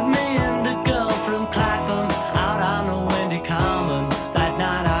happen with me and the girl from Clapham out on a windy common. That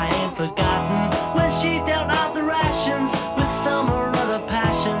night I ain't forgotten when she dealt out the rations with some or other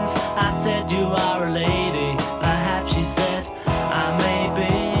passions. I said, you are a lady. Perhaps she said, I may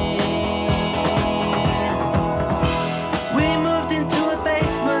be. We moved into a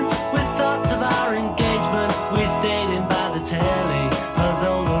basement with thoughts of our engagement. We stayed in by the telly,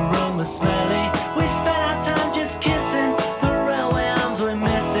 although the room was smelly. We spent our time just kissing. The railway arms were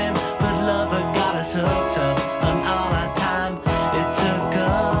missing, but love had got us hooked up, and all our time it took up.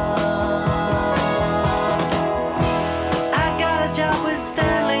 I got a job with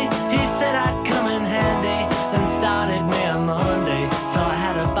Stanley. He said I'd come in handy, and started me on Monday. So I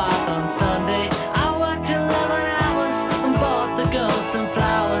had a bath on Sunday. I worked 11 hours and bought the girl some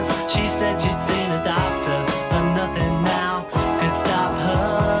flowers. She said she'd seen a doctor, and nothing now could stop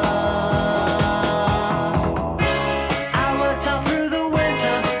her.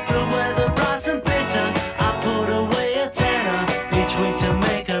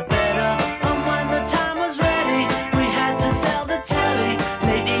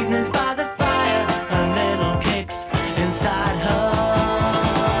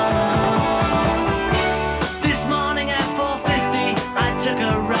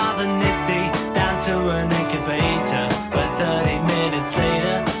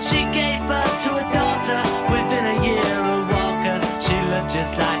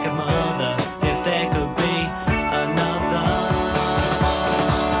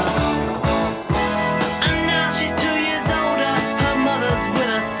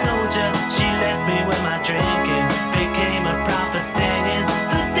 winter soldier. She left me when my drinking became a proper stinging.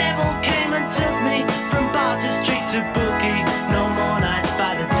 The devil came and took me from bar to street to bookie. No more nights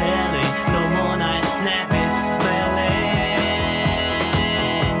by the telly, no more nights nappy smelling.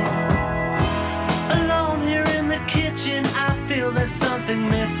 Alone here in the kitchen, I feel there's something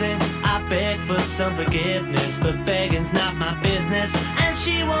missing. I beg for some forgiveness, but begging's not my business. And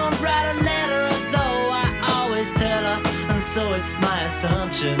she won't write a letter, although I always tell her. And so it's my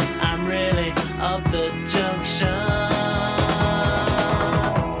assumption I'm really up the junction.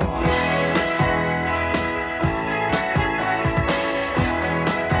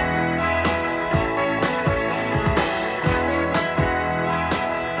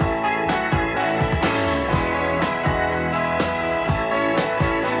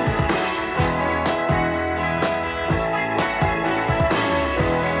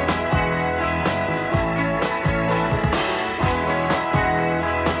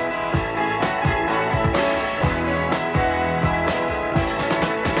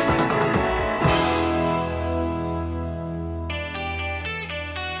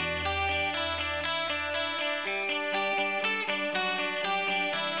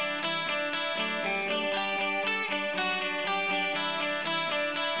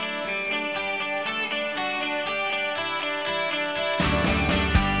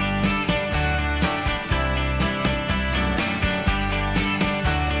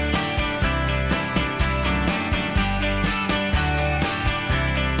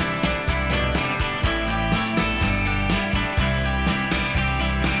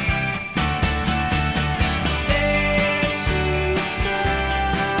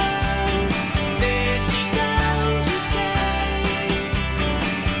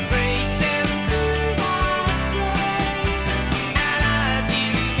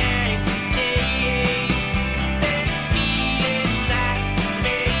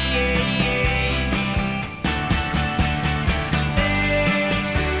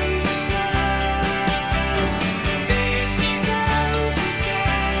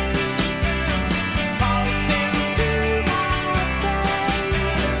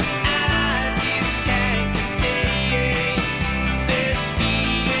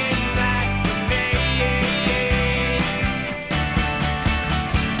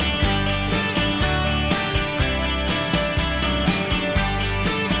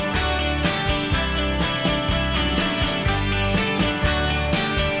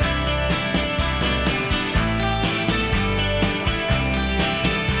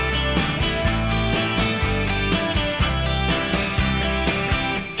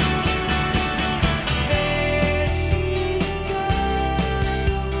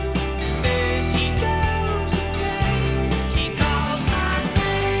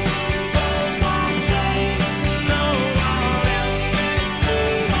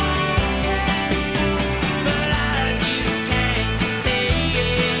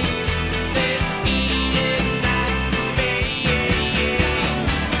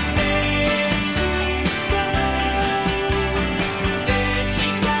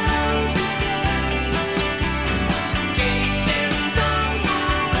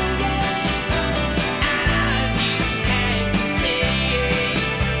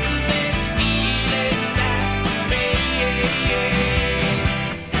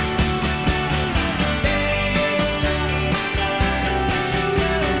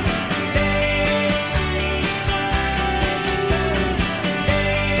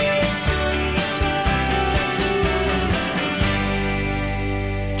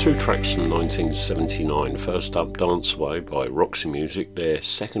 Two tracks from 1979. First up, Dance Away by Roxy Music, their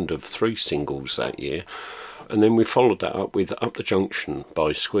second of 3 singles that year. And then we followed that up with Up the Junction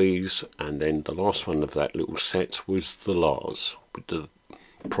by Squeeze, and then the last one of that little set was The Lars, with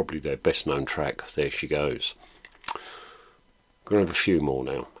probably their best known track, There She Goes. Gonna have a few more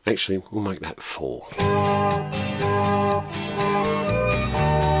now. Actually, we'll make that 4.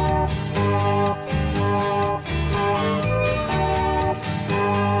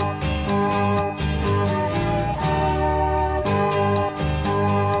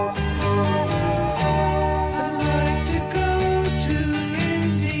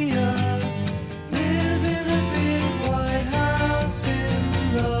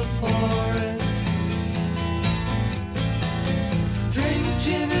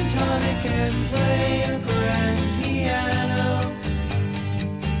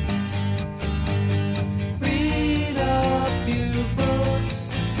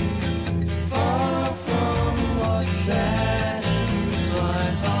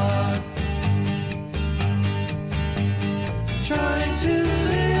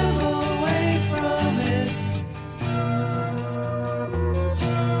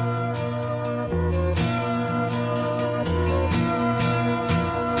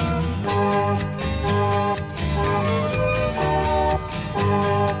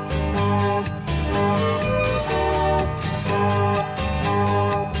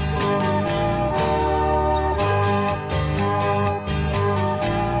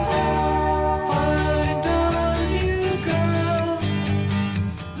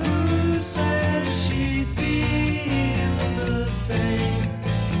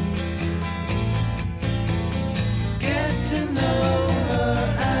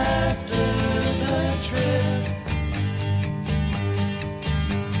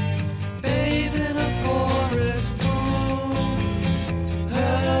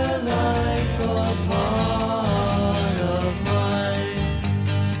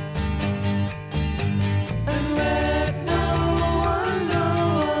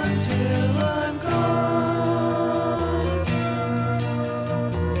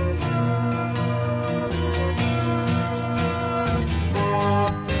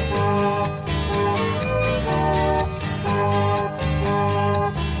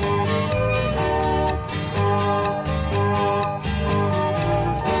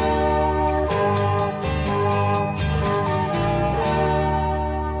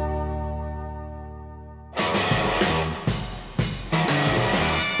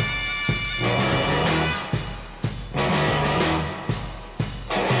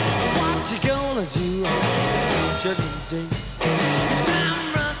 as you on Judgment Day.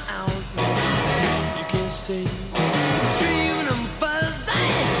 Time run out, man, you can't stay. Screaming and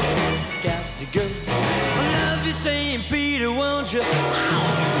fussing, got to go. I love you, St. Peter, won't you? Yes,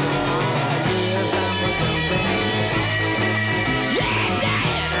 I'm coming. Yeah,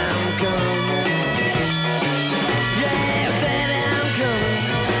 Dad, I'm coming. Yeah, Dad, I'm coming.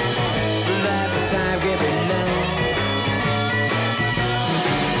 Life and time get me long.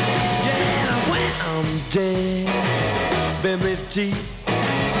 Yeah, when I'm dead, baby, deep.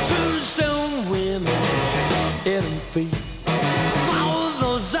 Two stone women, head and feet. Follow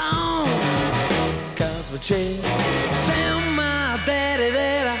those on, cause my chair. Tell my daddy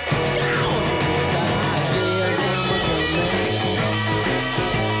that I gone. Yes, I'm coming.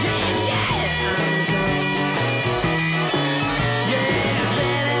 Yeah, yeah, I'm coming. Yeah,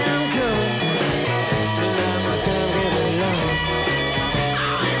 daddy, I'm coming. Let my time get me long.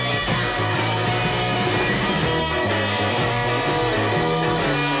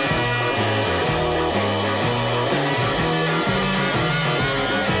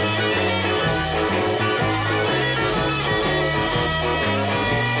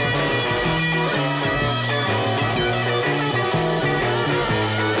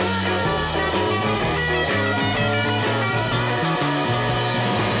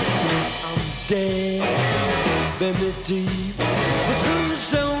 Dead, baby deep. True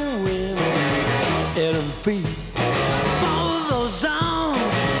some women, head and feet. Follow those on,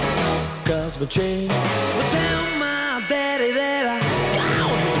 cause my chain. Tell my daddy that I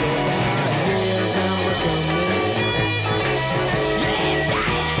gone. Yes, I'm coming. Yeah,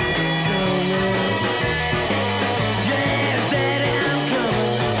 Dad, coming. Yeah, Daddy, I'm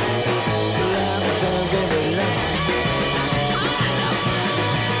coming. Let my time get me long.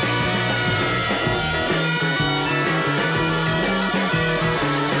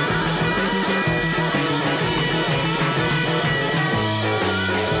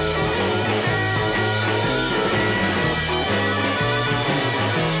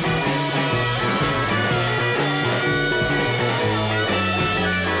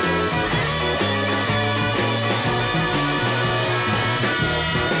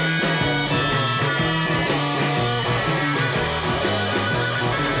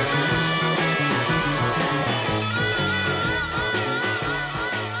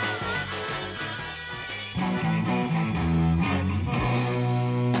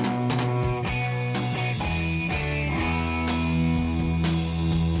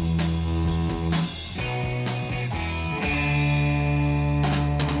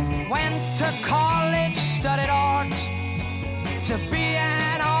 Went to college, studied art. To be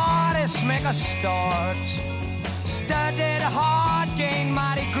an artist, make a start. Studied hard, gained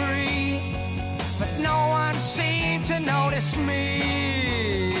my degree. But no one seemed to notice me.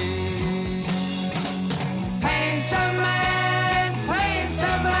 Painter man,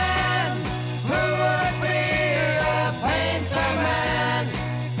 who would be a painter man?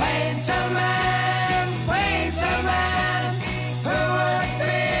 Painter man, who would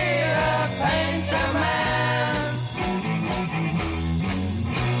be a painter man?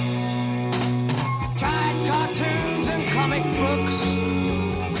 Tried cartoons and comic books,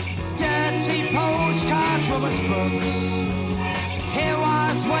 dirty postcards, women's books. Here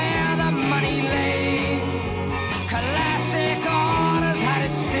was where the money lay. Classic orders had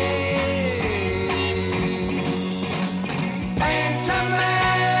its day. Painter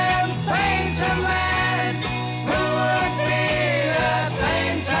man, who would be a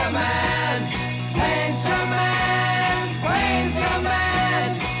painter man? Painter man,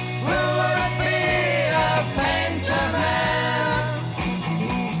 who would be a painter man?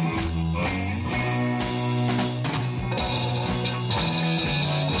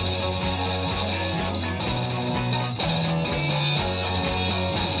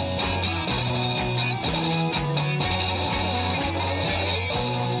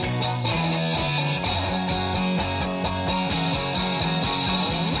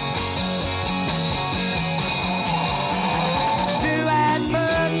 Do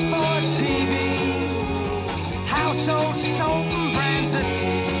adverts for TV, household soap and brands of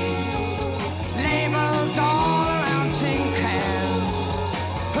tea, labels all around tin can.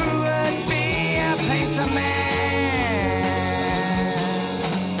 Who would be a painter man?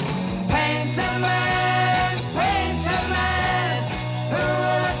 Painter man, who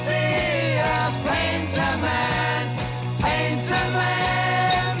would be a painter man? Painter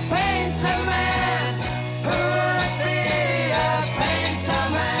man, who would be a painter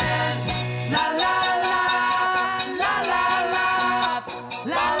man? La la la, la la la,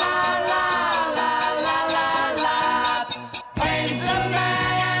 la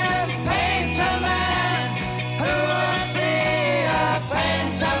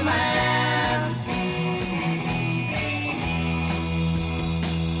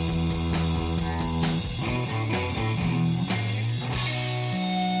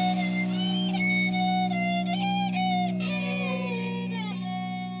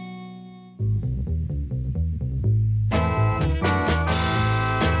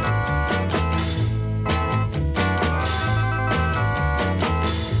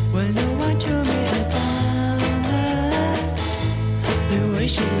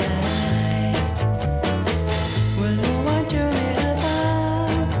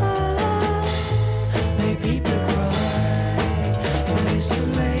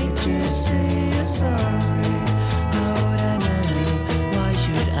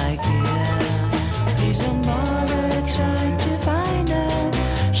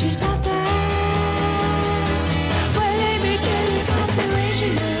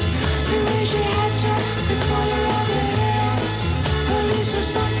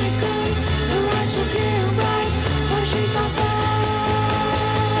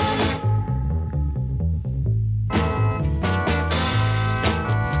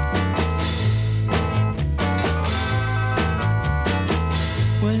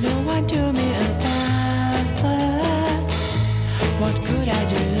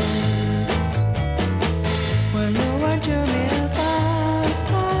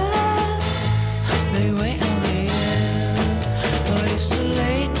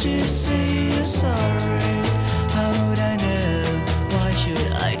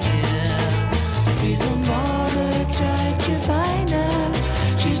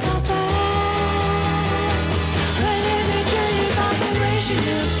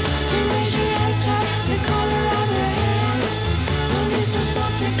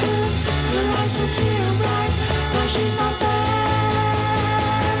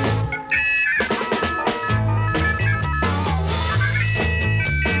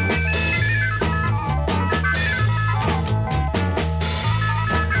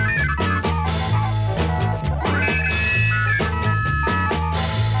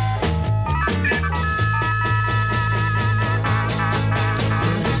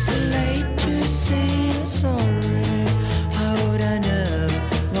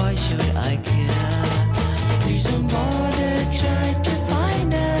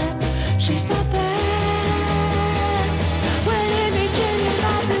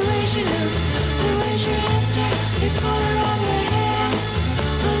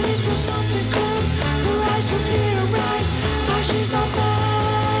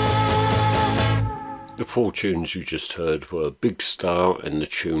The four tunes you just heard were Big Star and the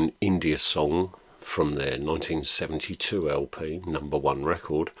tune India Song from their 1972 LP, #1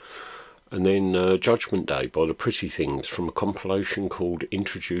 record, and then Judgment Day by the Pretty Things from a compilation called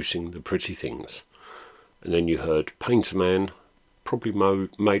Introducing the Pretty Things. And then you heard Painter Man, probably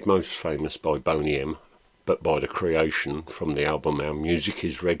made most famous by Boney M, but by The Creation from the album Our Music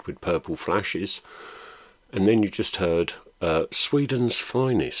is Red with Purple Flashes. And then you just heard Sweden's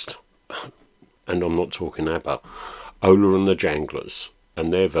Finest, and I'm not talking ABBA, Ola and the Janglers,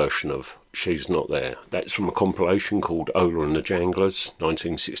 and their version of She's Not There. That's from a compilation called Ola and the Janglers,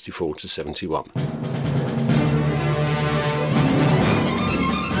 1964 to 71.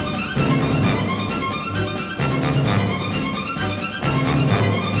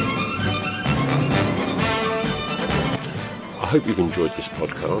 I hope you've enjoyed this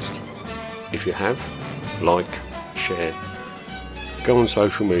podcast. If you have, like, share, go on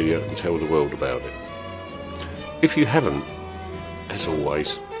social media and tell the world about it. If you haven't, as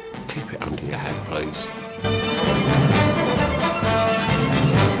always, keep it under your hat, please.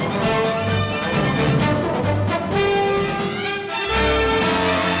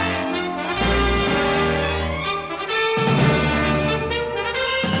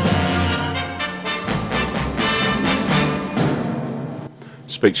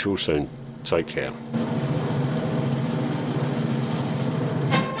 Speak to you all soon. Take care.